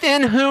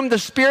within whom the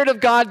Spirit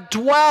of God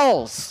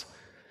dwells,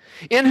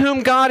 in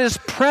whom God is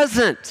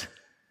present.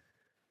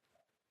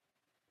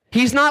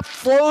 He's not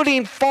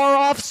floating far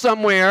off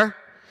somewhere.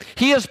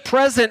 He is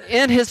present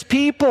in his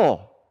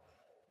people.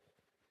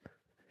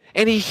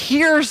 And he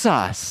hears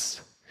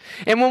us.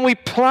 And when we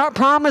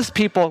promise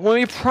people, when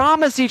we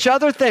promise each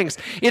other things,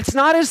 it's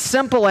not as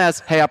simple as,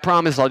 hey, I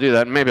promise I'll do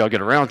that, and maybe I'll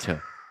get around to it.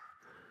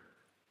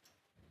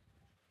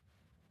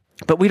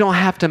 But we don't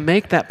have to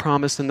make that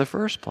promise in the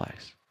first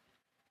place.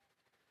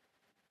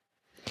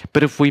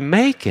 But if we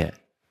make it,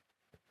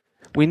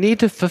 we need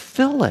to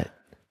fulfill it.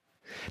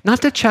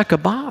 Not to check a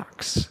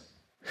box,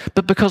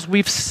 but because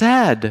we've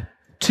said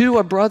to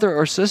a brother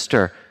or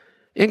sister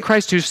in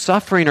Christ who's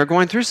suffering or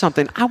going through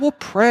something, I will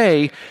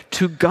pray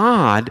to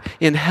God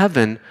in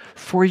heaven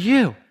for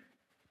you.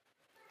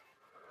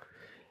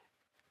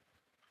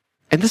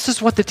 And this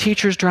is what the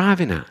teacher's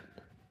driving at,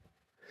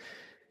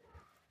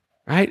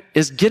 right?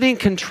 Is getting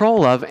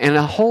control of and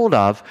a hold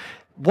of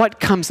what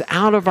comes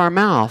out of our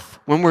mouth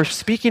when we're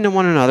speaking to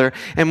one another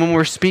and when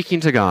we're speaking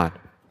to God.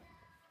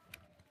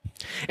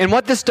 And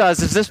what this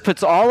does is this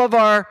puts all of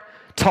our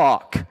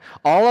talk,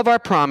 all of our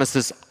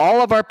promises,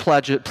 all of our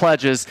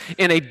pledges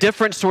in a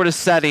different sort of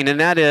setting, and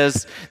that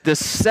is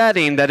this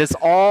setting that is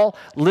all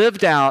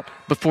lived out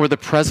before the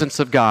presence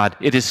of God.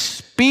 It is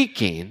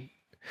speaking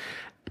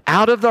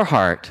out of the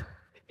heart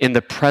in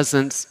the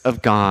presence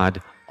of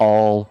God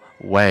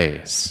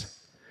always.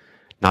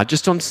 Not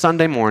just on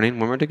Sunday morning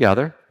when we're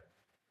together,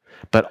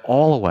 but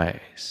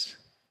always.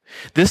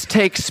 This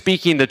takes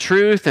speaking the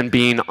truth and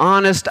being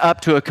honest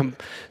up to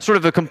sort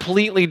of a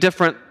completely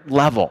different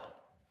level.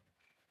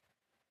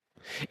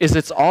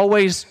 It's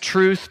always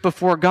truth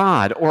before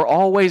God, or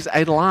always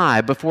a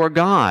lie before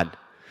God,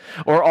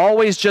 or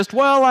always just,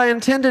 well, I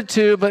intended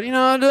to, but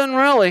I didn't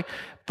really,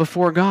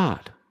 before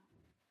God.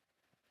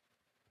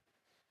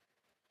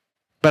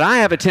 But I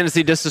have a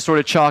tendency just to sort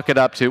of chalk it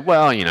up to,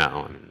 well,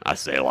 I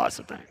say lots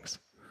of things.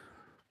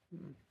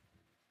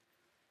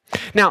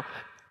 Now,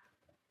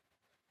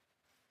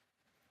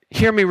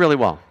 hear me really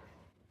well.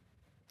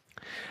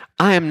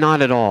 I am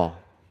not at all,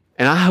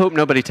 and I hope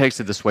nobody takes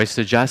it this way,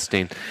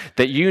 suggesting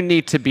that you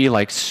need to be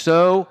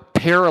so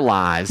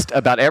paralyzed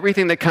about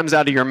everything that comes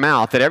out of your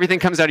mouth, that everything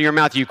comes out of your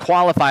mouth, you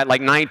qualify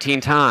it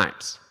 19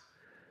 times.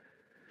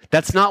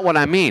 That's not what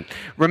I mean.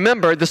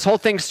 Remember, this whole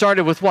thing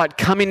started with what?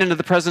 Coming into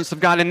the presence of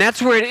God, and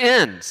that's where it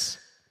ends.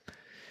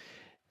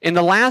 In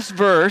the last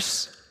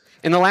verse,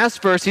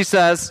 he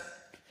says,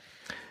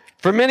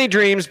 "For many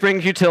dreams bring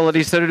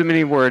futility, so do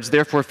many words,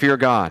 therefore fear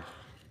God."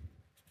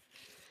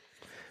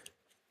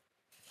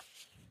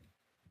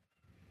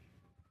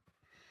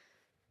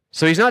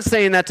 So he's not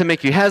saying that to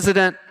make you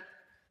hesitant.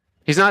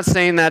 He's not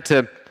saying that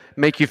to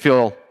make you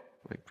feel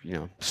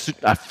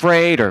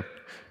afraid or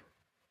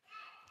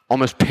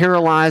almost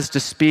paralyzed to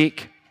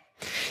speak.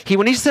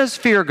 When he says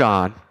fear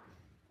God,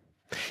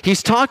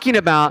 he's talking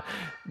about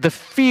the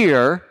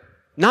fear,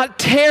 not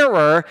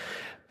terror,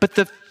 but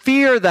the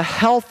fear, the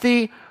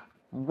healthy,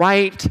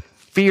 right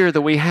fear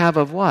that we have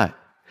of what?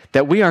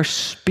 That we are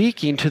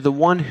speaking to the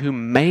one who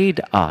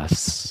made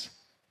us,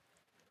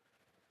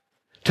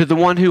 to the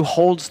one who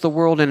holds the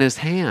world in his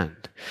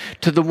hand,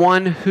 to the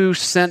one who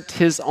sent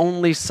his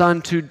only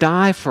son to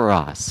die for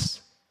us.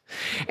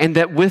 And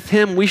that with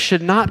him we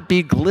should not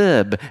be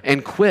glib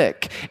and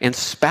quick and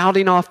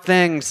spouting off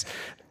things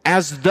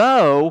as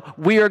though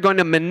we are going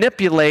to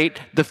manipulate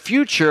the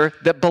future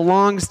that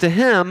belongs to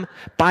him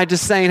by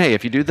just saying, hey,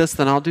 if you do this,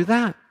 then I'll do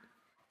that.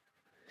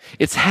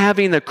 It's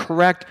having the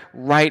correct,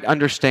 right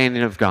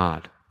understanding of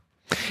God.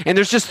 And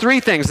there's just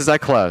three things as I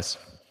close.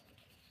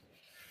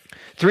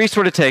 Three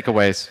sort of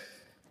takeaways.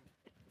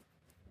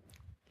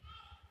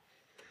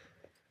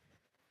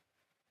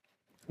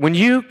 When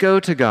you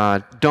go to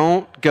God,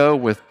 don't go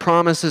with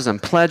promises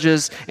and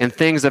pledges and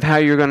things of how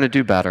you're going to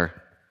do better.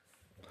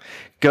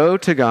 Go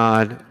to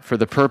God for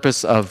the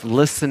purpose of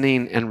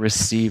listening and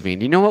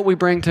receiving. You know what we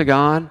bring to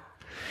God?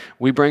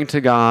 We bring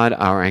to God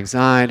our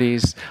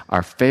anxieties,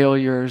 our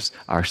failures,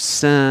 our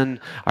sin,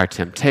 our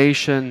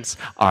temptations,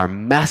 our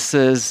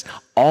messes,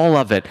 all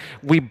of it.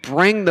 We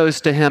bring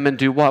those to him and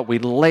do what? We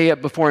lay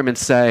it before him and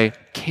say,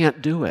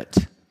 can't do it.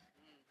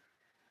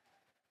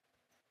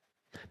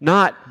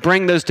 Not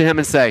bring those to him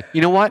and say,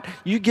 you know what?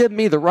 You give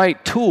me the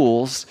right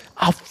tools,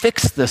 I'll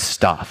fix this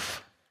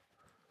stuff.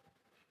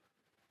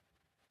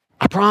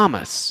 I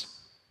promise.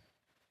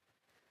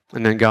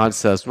 And then God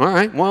says, all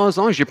right, well, as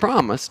long as you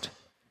promised.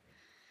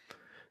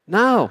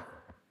 No.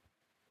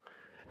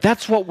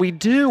 That's what we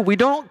do. We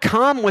don't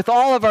come with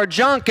all of our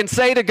junk and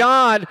say to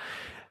God,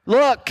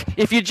 look,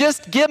 if you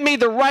just give me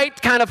the right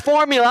kind of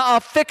formula, I'll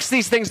fix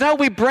these things. No,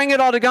 we bring it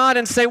all to God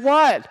and say,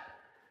 what?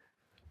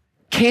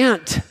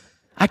 Can't.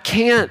 I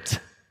can't.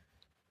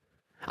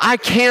 I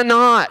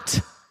cannot.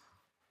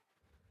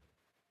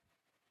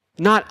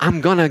 Not,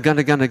 I'm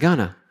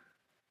gonna.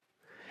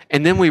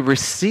 And then we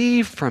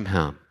receive from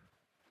him.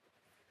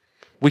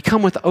 We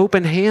come with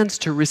open hands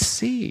to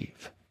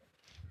receive.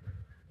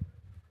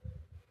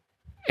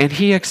 And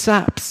he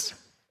accepts.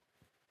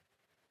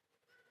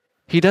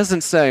 He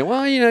doesn't say,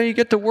 well, you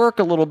get to work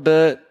a little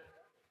bit,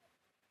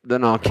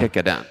 then I'll kick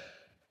it in.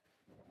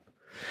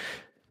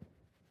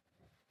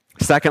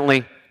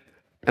 Secondly,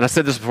 and I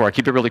said this before, I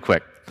keep it really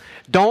quick.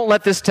 Don't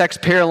let this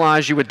text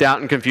paralyze you with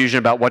doubt and confusion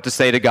about what to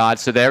say to God,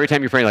 so that every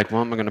time you pray, you're like,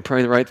 well, am I going to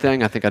pray the right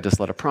thing? I think I just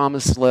let a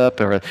promise slip.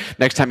 Or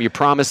next time you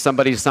promise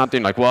somebody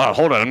something, like, well,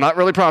 hold on, I'm not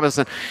really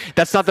promising.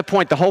 That's not the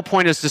point. The whole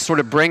point is to sort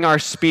of bring our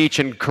speech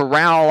and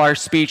corral our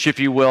speech, if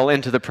you will,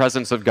 into the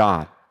presence of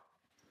God.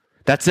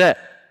 That's it.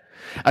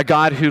 A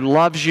God who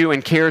loves you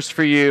and cares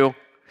for you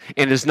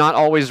and is not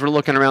always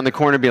looking around the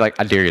corner and be like,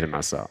 I dare you to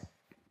mess up.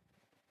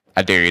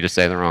 I dare you to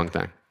say the wrong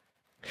thing.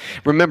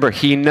 Remember,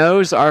 he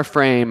knows our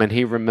frame and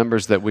he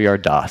remembers that we are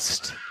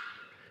dust.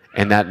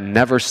 And that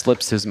never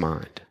slips his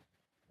mind.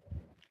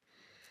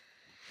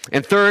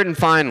 And third and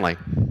finally,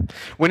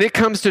 when it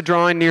comes to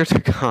drawing near to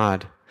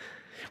God,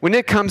 when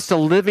it comes to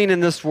living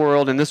in this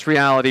world, in this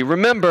reality,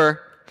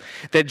 remember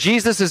that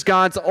Jesus is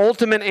God's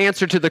ultimate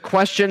answer to the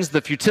questions,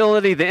 the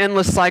futility, the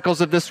endless cycles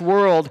of this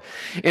world.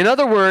 In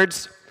other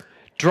words,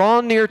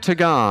 draw near to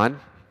God,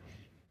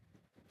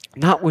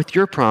 not with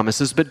your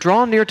promises, but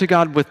draw near to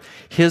God with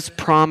his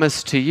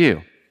promise to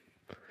you.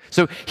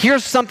 So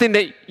here's something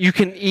that you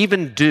can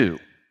even do.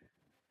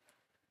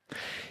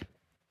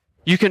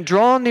 You can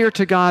draw near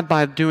to God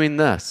by doing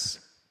this,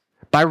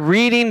 by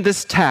reading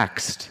this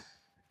text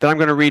that I'm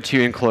going to read to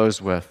you and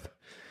close with.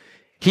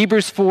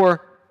 Hebrews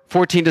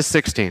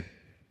 4:14-16.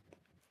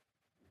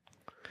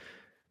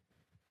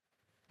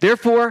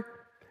 Therefore,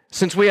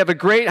 since we have a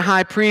great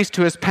high priest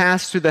who has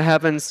passed through the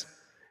heavens,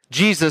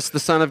 Jesus, the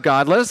Son of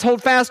God, let us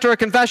hold fast to our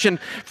confession.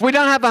 For we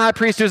don't have a high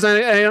priest who is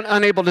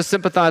unable to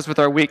sympathize with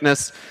our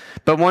weakness,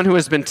 but one who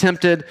has been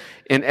tempted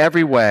in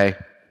every way,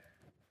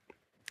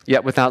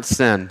 yet without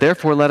sin.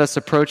 Therefore, let us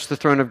approach the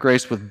throne of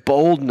grace with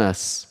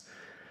boldness,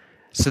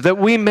 so that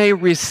we may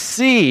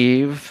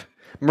receive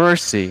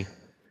mercy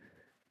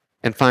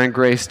and find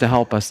grace to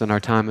help us in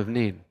our time of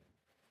need.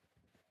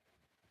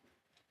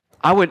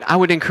 I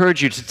would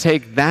encourage you to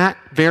take that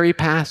very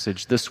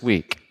passage this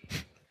week,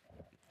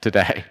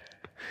 today,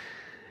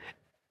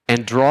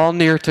 and draw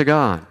near to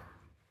God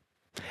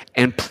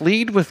and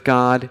plead with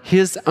God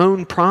his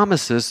own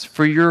promises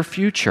for your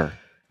future.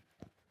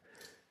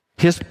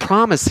 His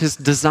promise, his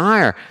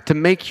desire to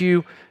make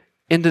you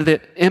into the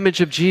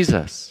image of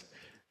Jesus.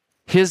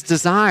 His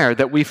desire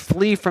that we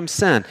flee from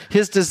sin.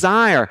 His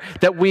desire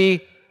that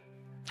we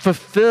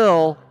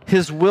fulfill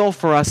his will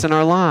for us in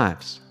our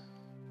lives.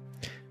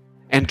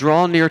 And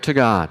draw near to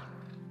God,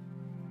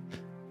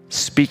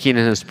 speaking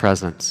in his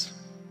presence.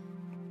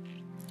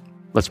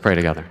 Let's pray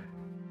together.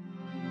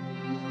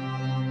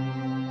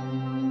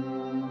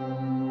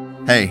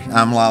 Hey,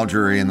 I'm Lyle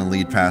Drury and the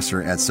lead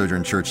pastor at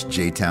Sojourn Church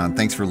J-Town.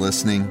 Thanks for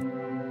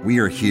listening. We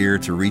are here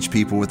to reach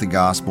people with the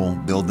gospel,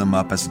 build them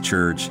up as a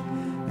church,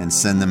 and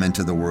send them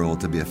into the world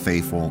to be a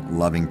faithful,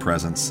 loving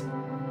presence.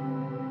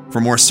 For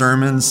more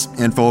sermons,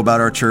 info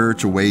about our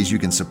church, or ways you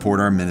can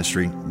support our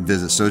ministry,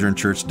 visit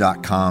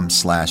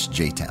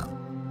sojournchurch.com/jtown.